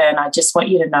 "Look, Erin, I just want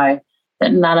you to know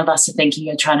that none of us are thinking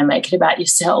you're trying to make it about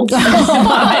yourself.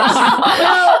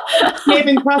 Well,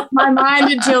 even crossed my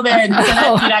mind until then. So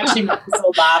that did actually make us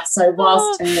all laugh. So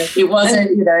whilst it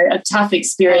wasn't, a tough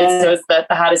experience, it was the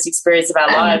hardest experience of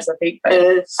our lives, I think.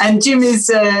 And Jim is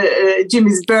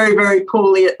very, very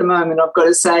poorly at the moment, I've got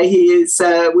to say. He is,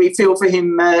 we feel for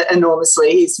him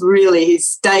enormously. He's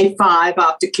day 5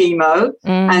 after chemo,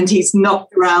 and he's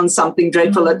knocked around something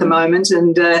dreadful at the moment.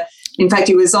 And in fact,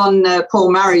 he was on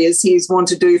Paul Murray, as he's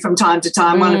wanted to do from time to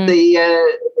time, one of the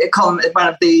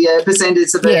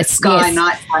presenters of the Sky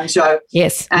nighttime show.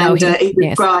 Yes, and he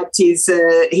described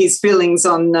his feelings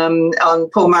on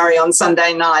Paul Murray on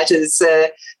Sunday night as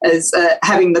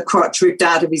having the crotch ripped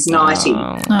out of his nightie.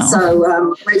 Oh.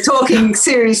 So we're talking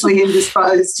seriously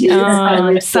indisposed here.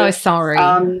 I'm so sorry.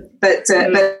 But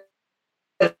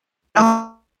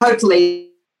hopefully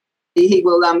he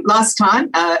will. Last time,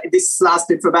 this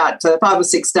lasted for about 5 or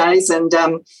 6 days, and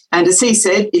as he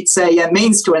said, it's a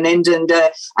means to an end, and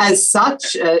as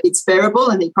such, it's bearable,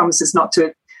 and he promises not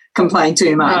to complain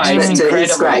too much. Oh,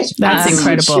 it's great. That's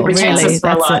incredible. Really,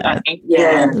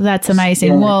 that's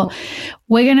amazing. Yeah. Well,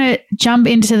 we're going to jump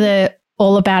into the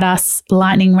All About Us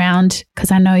lightning round,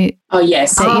 because I know you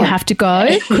have to go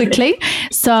quickly.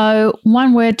 So,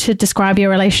 one word to describe your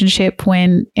relationship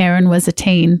when Erin was a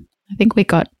teen. I think we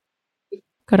got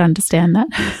to understand that.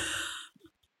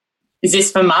 Is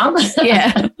this for Mum?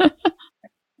 Yeah.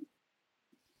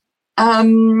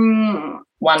 One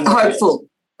word. Hopeful.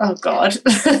 Oh, God.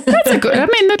 That's a good. I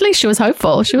mean, at least she was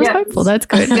hopeful. She was hopeful. That's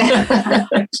good.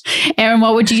 Erin,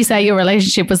 what would you say your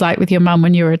relationship was like with your mum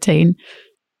when you were a teen?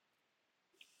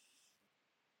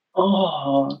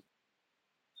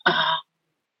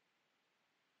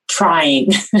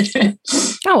 Trying.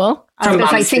 Oh, well. From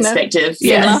Mum's perspective.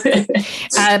 Yeah.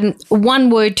 One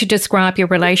word to describe your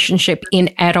relationship in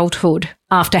adulthood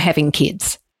after having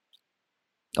kids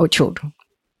or children.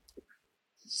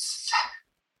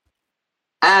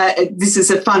 This is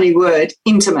a funny word,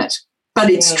 intimate, but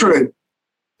it's true.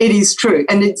 It is true.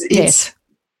 And it's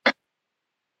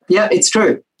it's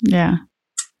true. Yeah.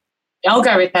 I'll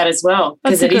go with that as well,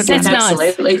 because it's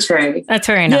absolutely true. That's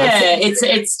very nice. Yeah,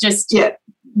 it's just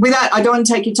without, I don't want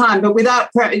to take your time, but without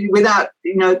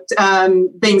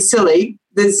being silly,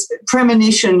 there's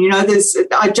premonition.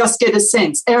 I just get a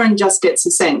sense. Erin just gets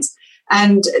a sense,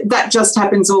 and that just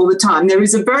happens all the time. There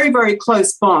is a very, very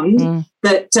close bond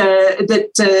that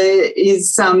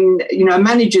is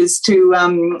manages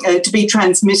to be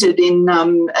transmitted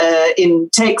in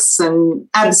texts and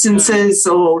absences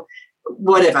or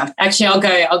whatever. Actually, I'll go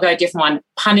a different one.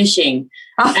 Punishing,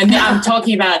 and I'm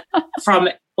talking about from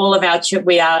all of our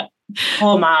we are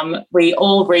poor Mum. We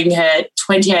all ring her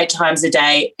 28 times a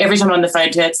day. Every time I'm on the phone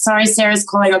to her, sorry, Sarah's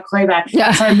calling. I'll call you back.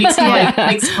 Sorry,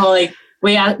 Mick's calling.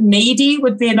 We are needy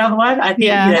would be another one. I think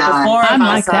the four of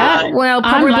us that. Well,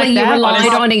 probably you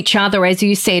relied on each other, as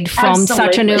you said, from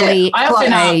such an early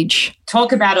age.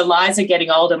 Talk about Eliza getting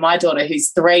older, my daughter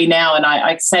who's 3 now, and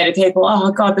I say to people, oh,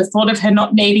 God, the thought of her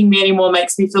not needing me anymore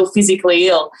makes me feel physically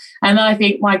ill. And then I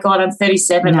think, my God, I'm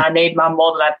 37 and I need Mum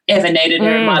more than I've ever needed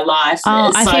her in my life.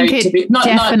 I think not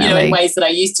in ways that I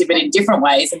used to, but in different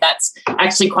ways, and that's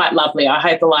actually quite lovely. I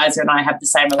hope Eliza and I have the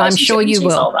same relationship. I'm sure you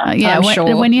will.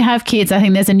 When you have kids, I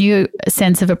think there's a new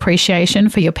sense of appreciation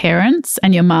for your parents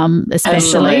and your mum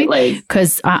especially,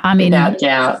 because I'm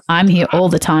here all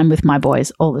the time with my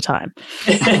boys, all the time.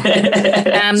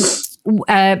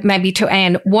 Maybe to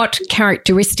Anne, what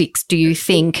characteristics do you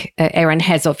think Erin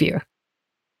has of you?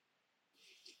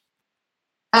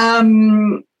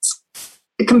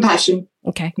 Compassion.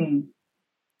 Okay. And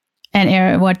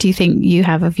Erin, what do you think you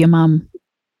have of your mum?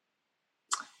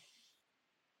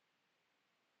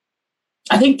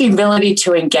 I think the ability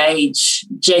to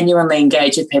genuinely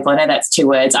engage with people. I know that's 2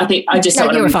 words. I think I just don't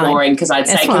want to be boring, because I'd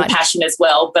say compassion as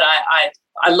well. But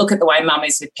I look at the way Mum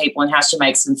is with people and how she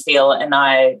makes them feel, and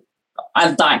I'd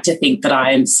like to think that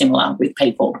I am similar with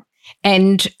people.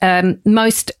 And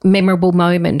most memorable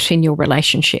moment in your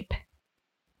relationship?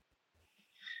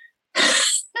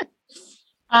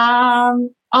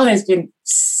 There's been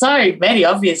so many,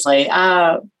 obviously.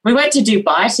 We went to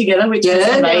Dubai together, which was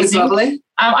amazing. That was lovely.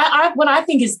 What I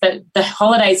think is that the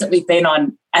holidays that we've been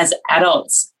on as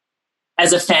adults,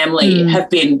 as a family, have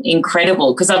been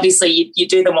incredible, because obviously you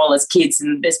do them all as kids,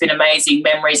 and there's been amazing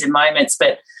memories and moments.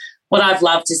 But what I've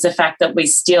loved is the fact that we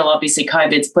still, obviously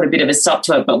COVID's put a bit of a stop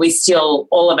to it, but we still,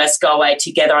 all of us go away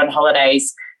together on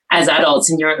holidays as adults,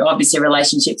 and your obviously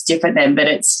relationship's different then. But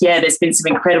there's been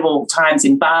some incredible times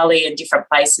in Bali and different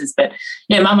places. But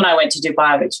Mum and I went to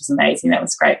Dubai, which was amazing. That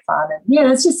was great fun.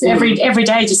 And it's just every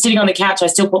day, just sitting on the couch, I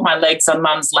still put my legs on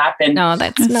Mum's lap and tell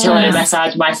her to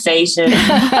massage my feet.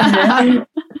 And,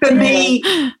 for me,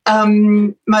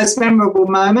 most memorable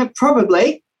moment,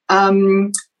 probably,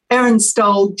 Erin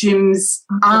stole Jim's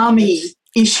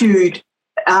army-issued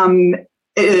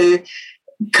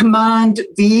command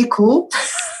vehicle,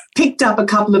 picked up a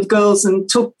couple of girls and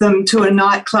took them to a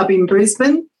nightclub in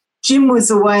Brisbane. Jim was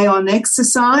away on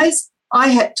exercise. I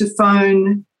had to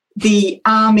phone the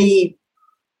army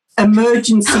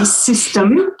emergency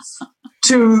system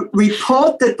to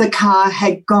report that the car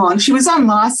had gone. She was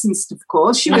unlicensed, of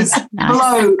course. She was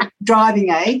below driving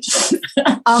age.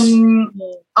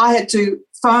 I had to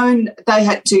phone. They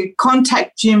had to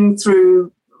contact Jim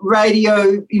through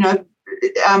radio,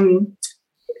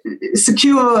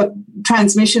 secure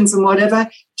transmissions and whatever.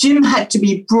 Jim had to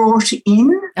be brought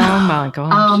in. Oh my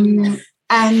God.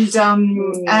 And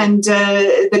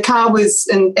the car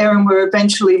and Erin were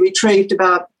eventually retrieved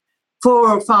about 4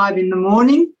 or 5 in the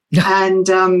morning. And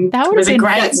that was a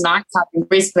great nightclub in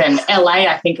Brisbane, LA,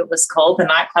 I think it was called, the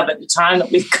nightclub at the time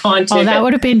that we'd gone to. Oh, that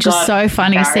would have been just so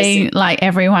funny seeing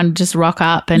everyone just rock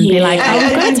up and be like, "Oh,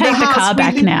 we're going to take the car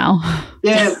back now."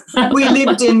 Yeah, we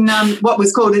lived in what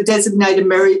was called a designated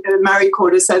Murray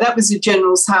quarter, so that was a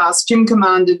general's house. Jim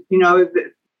commanded,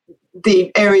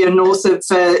 the area north of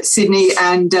Sydney,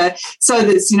 and so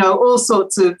there's all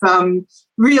sorts of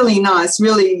really nice,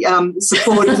 really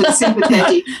supportive and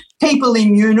sympathetic people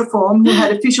in uniform who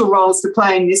had official roles to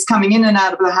play in this, coming in and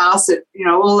out of the house at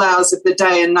all hours of the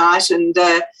day and night, and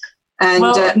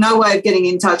no way of getting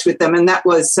in touch with them, and that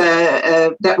was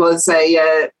a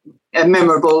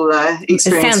memorable experience.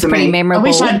 It sounds for pretty me. memorable. I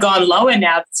wish I'd gone lower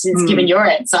now since giving your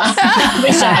answer. I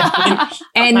wish I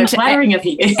had been flattering of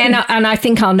you. And I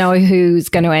think I'll know who's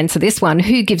going to answer this one.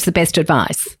 Who gives the best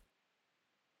advice?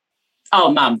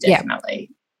 Oh, Mum, definitely.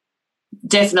 Yeah.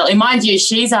 Definitely. Mind you,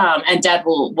 she's and Dad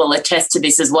will attest to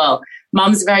this as well.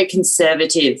 Mum's very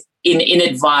conservative in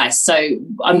advice. So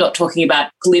I'm not talking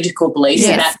about political beliefs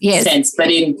in that sense, but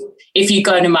if you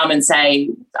go to Mum and say,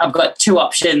 I've got 2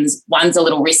 options, one's a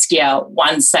little riskier,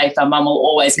 one's safer, Mum will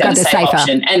always go to the safe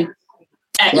option. And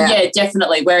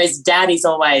definitely. Whereas Dad is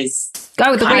always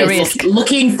go with the risk,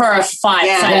 looking for a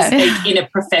fight, so to speak, in a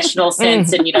professional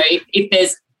sense. And if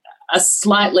there's a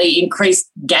slightly increased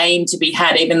gain to be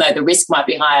had, even though the risk might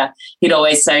be higher, he'd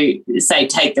always say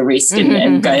take the risk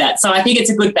and go that. So I think it's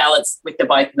a good balance with the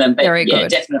both of them. But very good.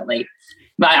 Definitely.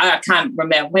 But I can't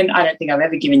remember when. I don't think I've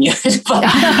ever given you advice.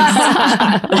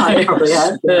 I probably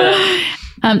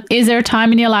have. Is there a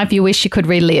time in your life you wish you could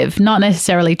relive? Not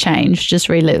necessarily change, just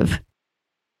relive.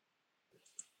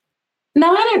 No,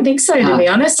 I don't think so, to be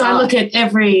honest. I look at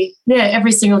every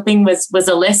single thing was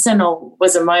a lesson or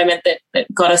was a moment that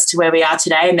got us to where we are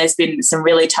today. And there's been some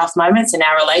really tough moments in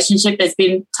our relationship. There's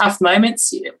been tough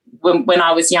moments when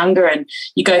I was younger, and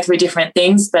you go through different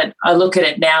things. But I look at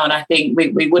it now and I think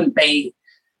we wouldn't be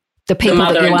the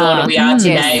mother and daughter we are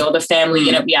today, or the family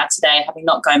unit we are today, having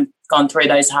not gone through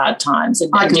those hard times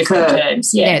and different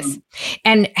terms. Yes.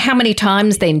 And how many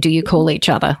times then do you call each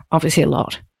other? Obviously a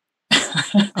lot.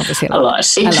 A lot.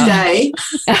 Each day.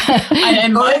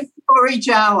 and or each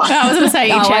hour. I was going to say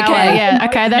each hour. Okay. Yeah.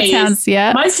 Okay. That sounds,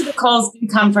 Most of the calls can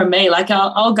come from me. Like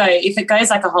I'll go, if it goes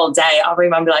like a whole day, I'll ring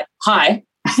Mum and be like, hi.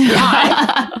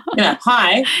 Hi.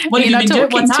 Hi. What have you been doing?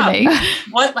 What's up?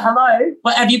 What? Hello.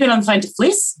 What have you been on the phone to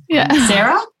Fliss? Yeah.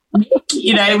 Sarah?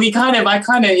 I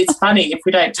kind of, it's funny if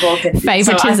we don't talk. And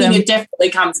favoritism. So I think it definitely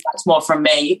comes much more from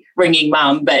me ringing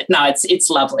Mum, but no, it's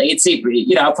lovely. It's,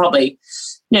 I'll probably,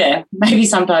 maybe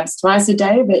sometimes twice a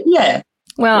day, but yeah.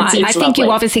 Well, I think you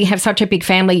obviously have such a big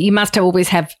family. You must always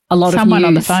have a lot of news. Someone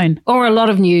on the phone. Or a lot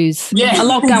of news. Yeah. A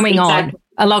lot going on.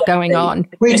 A lot going on.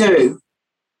 We do.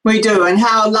 And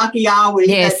how lucky are we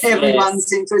that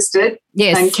everyone's interested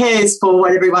and cares for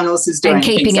what everyone else is doing. And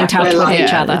keeping in touch with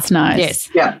each other. That's nice. Yes.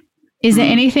 Yeah. Is there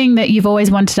anything that you've always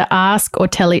wanted to ask or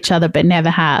tell each other but never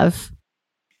have?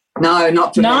 No,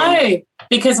 not for me. No,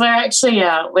 because we're actually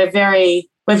we're very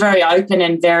open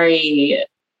and very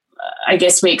I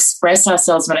guess we express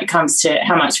ourselves when it comes to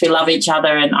how much we love each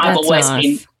other, and I've always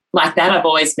been like that. I've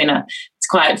always been it's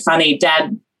quite funny.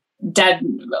 Dad,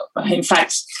 in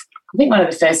fact, I think one of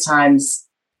the first times,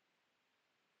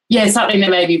 something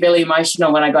that made me really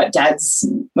emotional when we got Dad's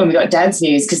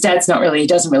news, because Dad's he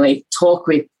doesn't really talk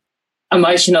with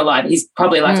emotion a lot. He's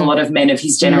probably like a lot of men of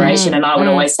his generation, and I would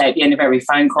always say at the end of every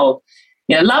phone call,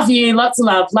 love you, lots of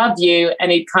love you.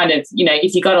 And he'd kind of,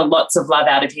 if you got lots of love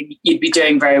out of him, you'd be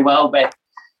doing very well. But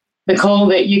the call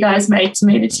that you guys made to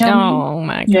me to tell me. Oh,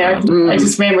 my God. Yeah, I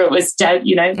just remember it was Dad,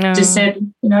 just said,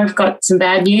 I've got some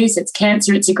bad news. It's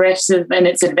cancer, it's aggressive, and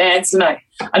it's advanced. And I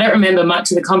don't remember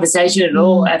much of the conversation at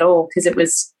all, because it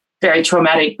was very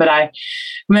traumatic. But I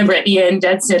remember at the end,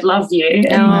 Dad said, "Love you." And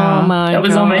that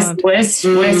was almost the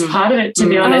worst part of it, to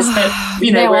be honest. But,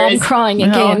 now I'm crying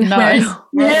again.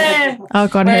 Yeah. Oh,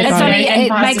 God.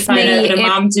 It makes me a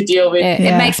mum to deal with.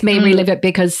 It makes me relive it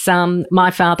because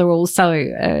my father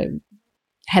also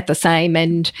had the same,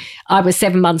 and I was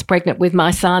 7 months pregnant with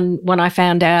my son when I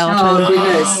found out. Oh,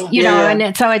 goodness.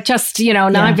 And so it just,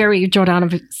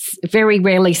 Jordana very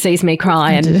rarely sees me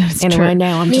cry. And anyway,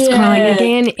 now I'm just crying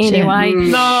again. Anyway.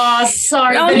 No,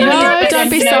 sorry. Oh, no, don't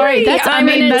be sorry.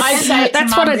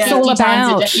 That's what it's all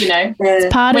about.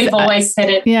 It's part We've always said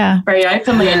it very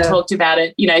openly and talked about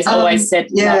it. It's always said,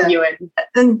 love you.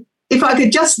 And if I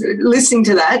could just listen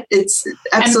to that, it's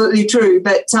absolutely true.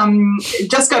 But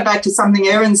just go back to something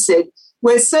Erin said.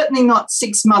 We're certainly not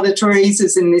 6 Mother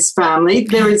Teresas in this family.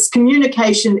 There is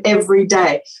communication every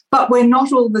day, but we're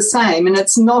not all the same, and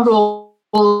it's not all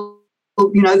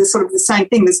the sort of the same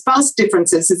thing. There's vast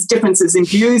differences. There's differences in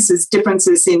views. There's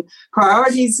differences in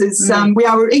priorities. We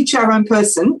are each our own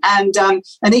person, and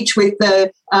each with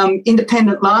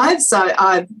independent lives.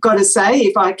 I've got to say,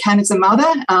 if I can, as a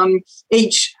mother,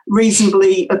 each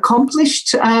reasonably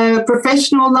accomplished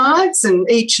professional lives, and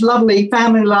each lovely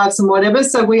family lives and whatever.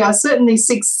 So we are certainly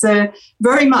 6,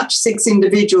 very much 6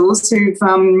 individuals who've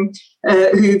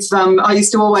I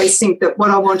used to always think that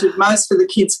what I wanted most for the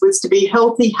kids was to be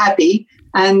healthy, happy,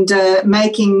 and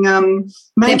making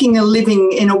a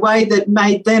living in a way that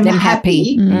made them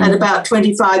happy at about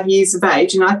 25 years of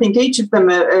age. And I think each of them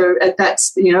are at that,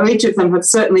 each of them have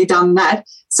certainly done that.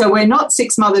 So we're not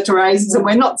 6 Mother Teresas, and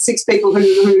we're not 6 people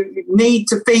who need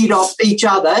to feed off each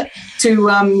other to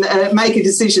make a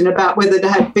decision about whether to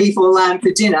have beef or lamb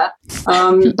for dinner.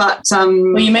 Well,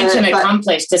 you mentioned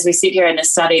accomplished. As we sit here in the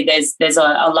study, there's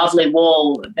a lovely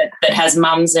wall that has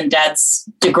mums and dads'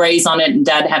 degrees on it, and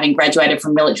Dad having graduated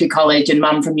from military college and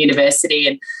mum from university,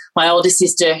 and my older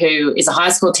sister, who is a high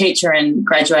school teacher and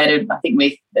graduated, I think,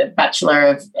 with a Bachelor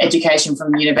of Education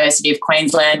from the University of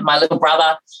Queensland. My little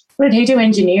brother, what did he do,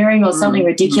 engineering or something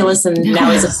ridiculous, and now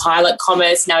he's a pilot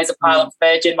commerce, now he's a pilot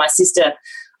Virgin. My sister,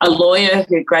 a lawyer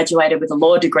who graduated with a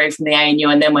law degree from the ANU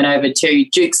and then went over to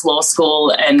Duke's Law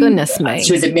School, and goodness me,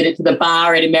 she was admitted to the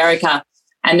bar in America.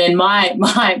 And then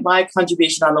my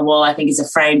contribution on the wall, I think, is a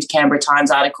framed Canberra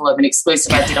Times article of an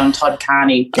exclusive I did on Todd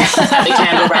Carney at the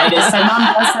Canberra Raiders. So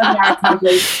Mum does say we are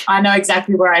accomplished. I know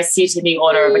exactly where I sit in the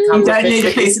order of accomplishment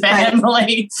with this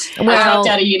family. Well, I dropped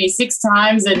out of uni 6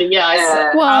 times, and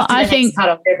I think cut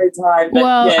off every time.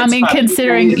 But,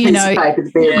 considering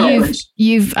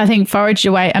you've I think foraged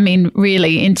your way,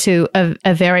 really into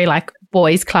a very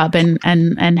boys' club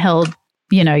and held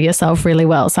yourself really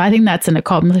well. So I think that's an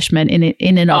accomplishment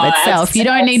in and of itself. You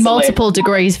don't need multiple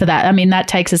degrees for that. That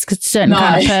takes a certain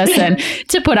kind of person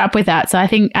to put up with that. So I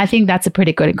think that's a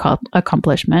pretty good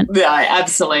accomplishment. Yeah,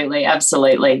 absolutely.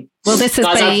 Well, this has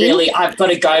been... I've got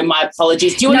to go. My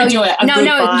apologies. Do you want to do a goodbye?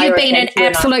 No, you've been an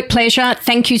absolute pleasure.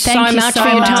 Thank you so much for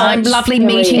your time. Lovely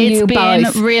meeting you both.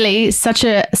 It's been really such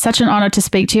an honour to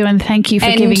speak to you, and thank you for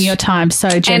giving your time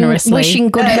so generously. And wishing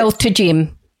good health to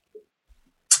Jim.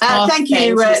 Thank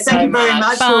you very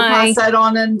much. We'll pass that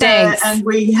on, and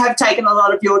we have taken a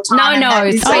lot of your time. No,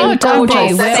 it's been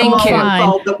gorgeous. Thank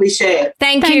you. That we share.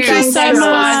 Thank you so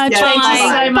much. Thank you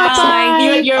so much.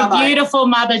 Bye. You're a beautiful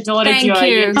mother-daughter duo. Thank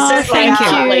you. Thank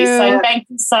you. So thank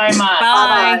you so much.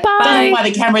 Bye. I don't know why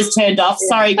the camera's turned off.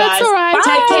 Sorry, guys. That's all right.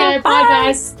 Take care. Bye,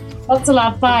 guys. Lots of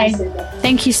love. Bye.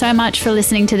 Thank you so much for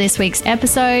listening to this week's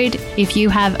episode. If you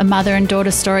have a mother and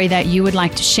daughter story that you would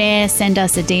like to share, send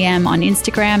us a DM on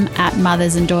Instagram at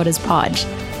Mothers and Daughters Pod.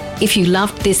 If you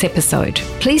loved this episode,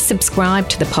 please subscribe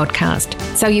to the podcast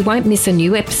so you won't miss a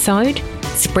new episode.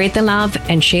 Spread the love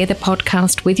and share the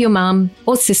podcast with your mum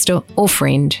or sister or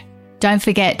friend. Don't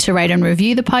forget to rate and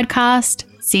review the podcast.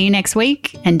 See you next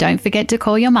week, and don't forget to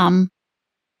call your mum.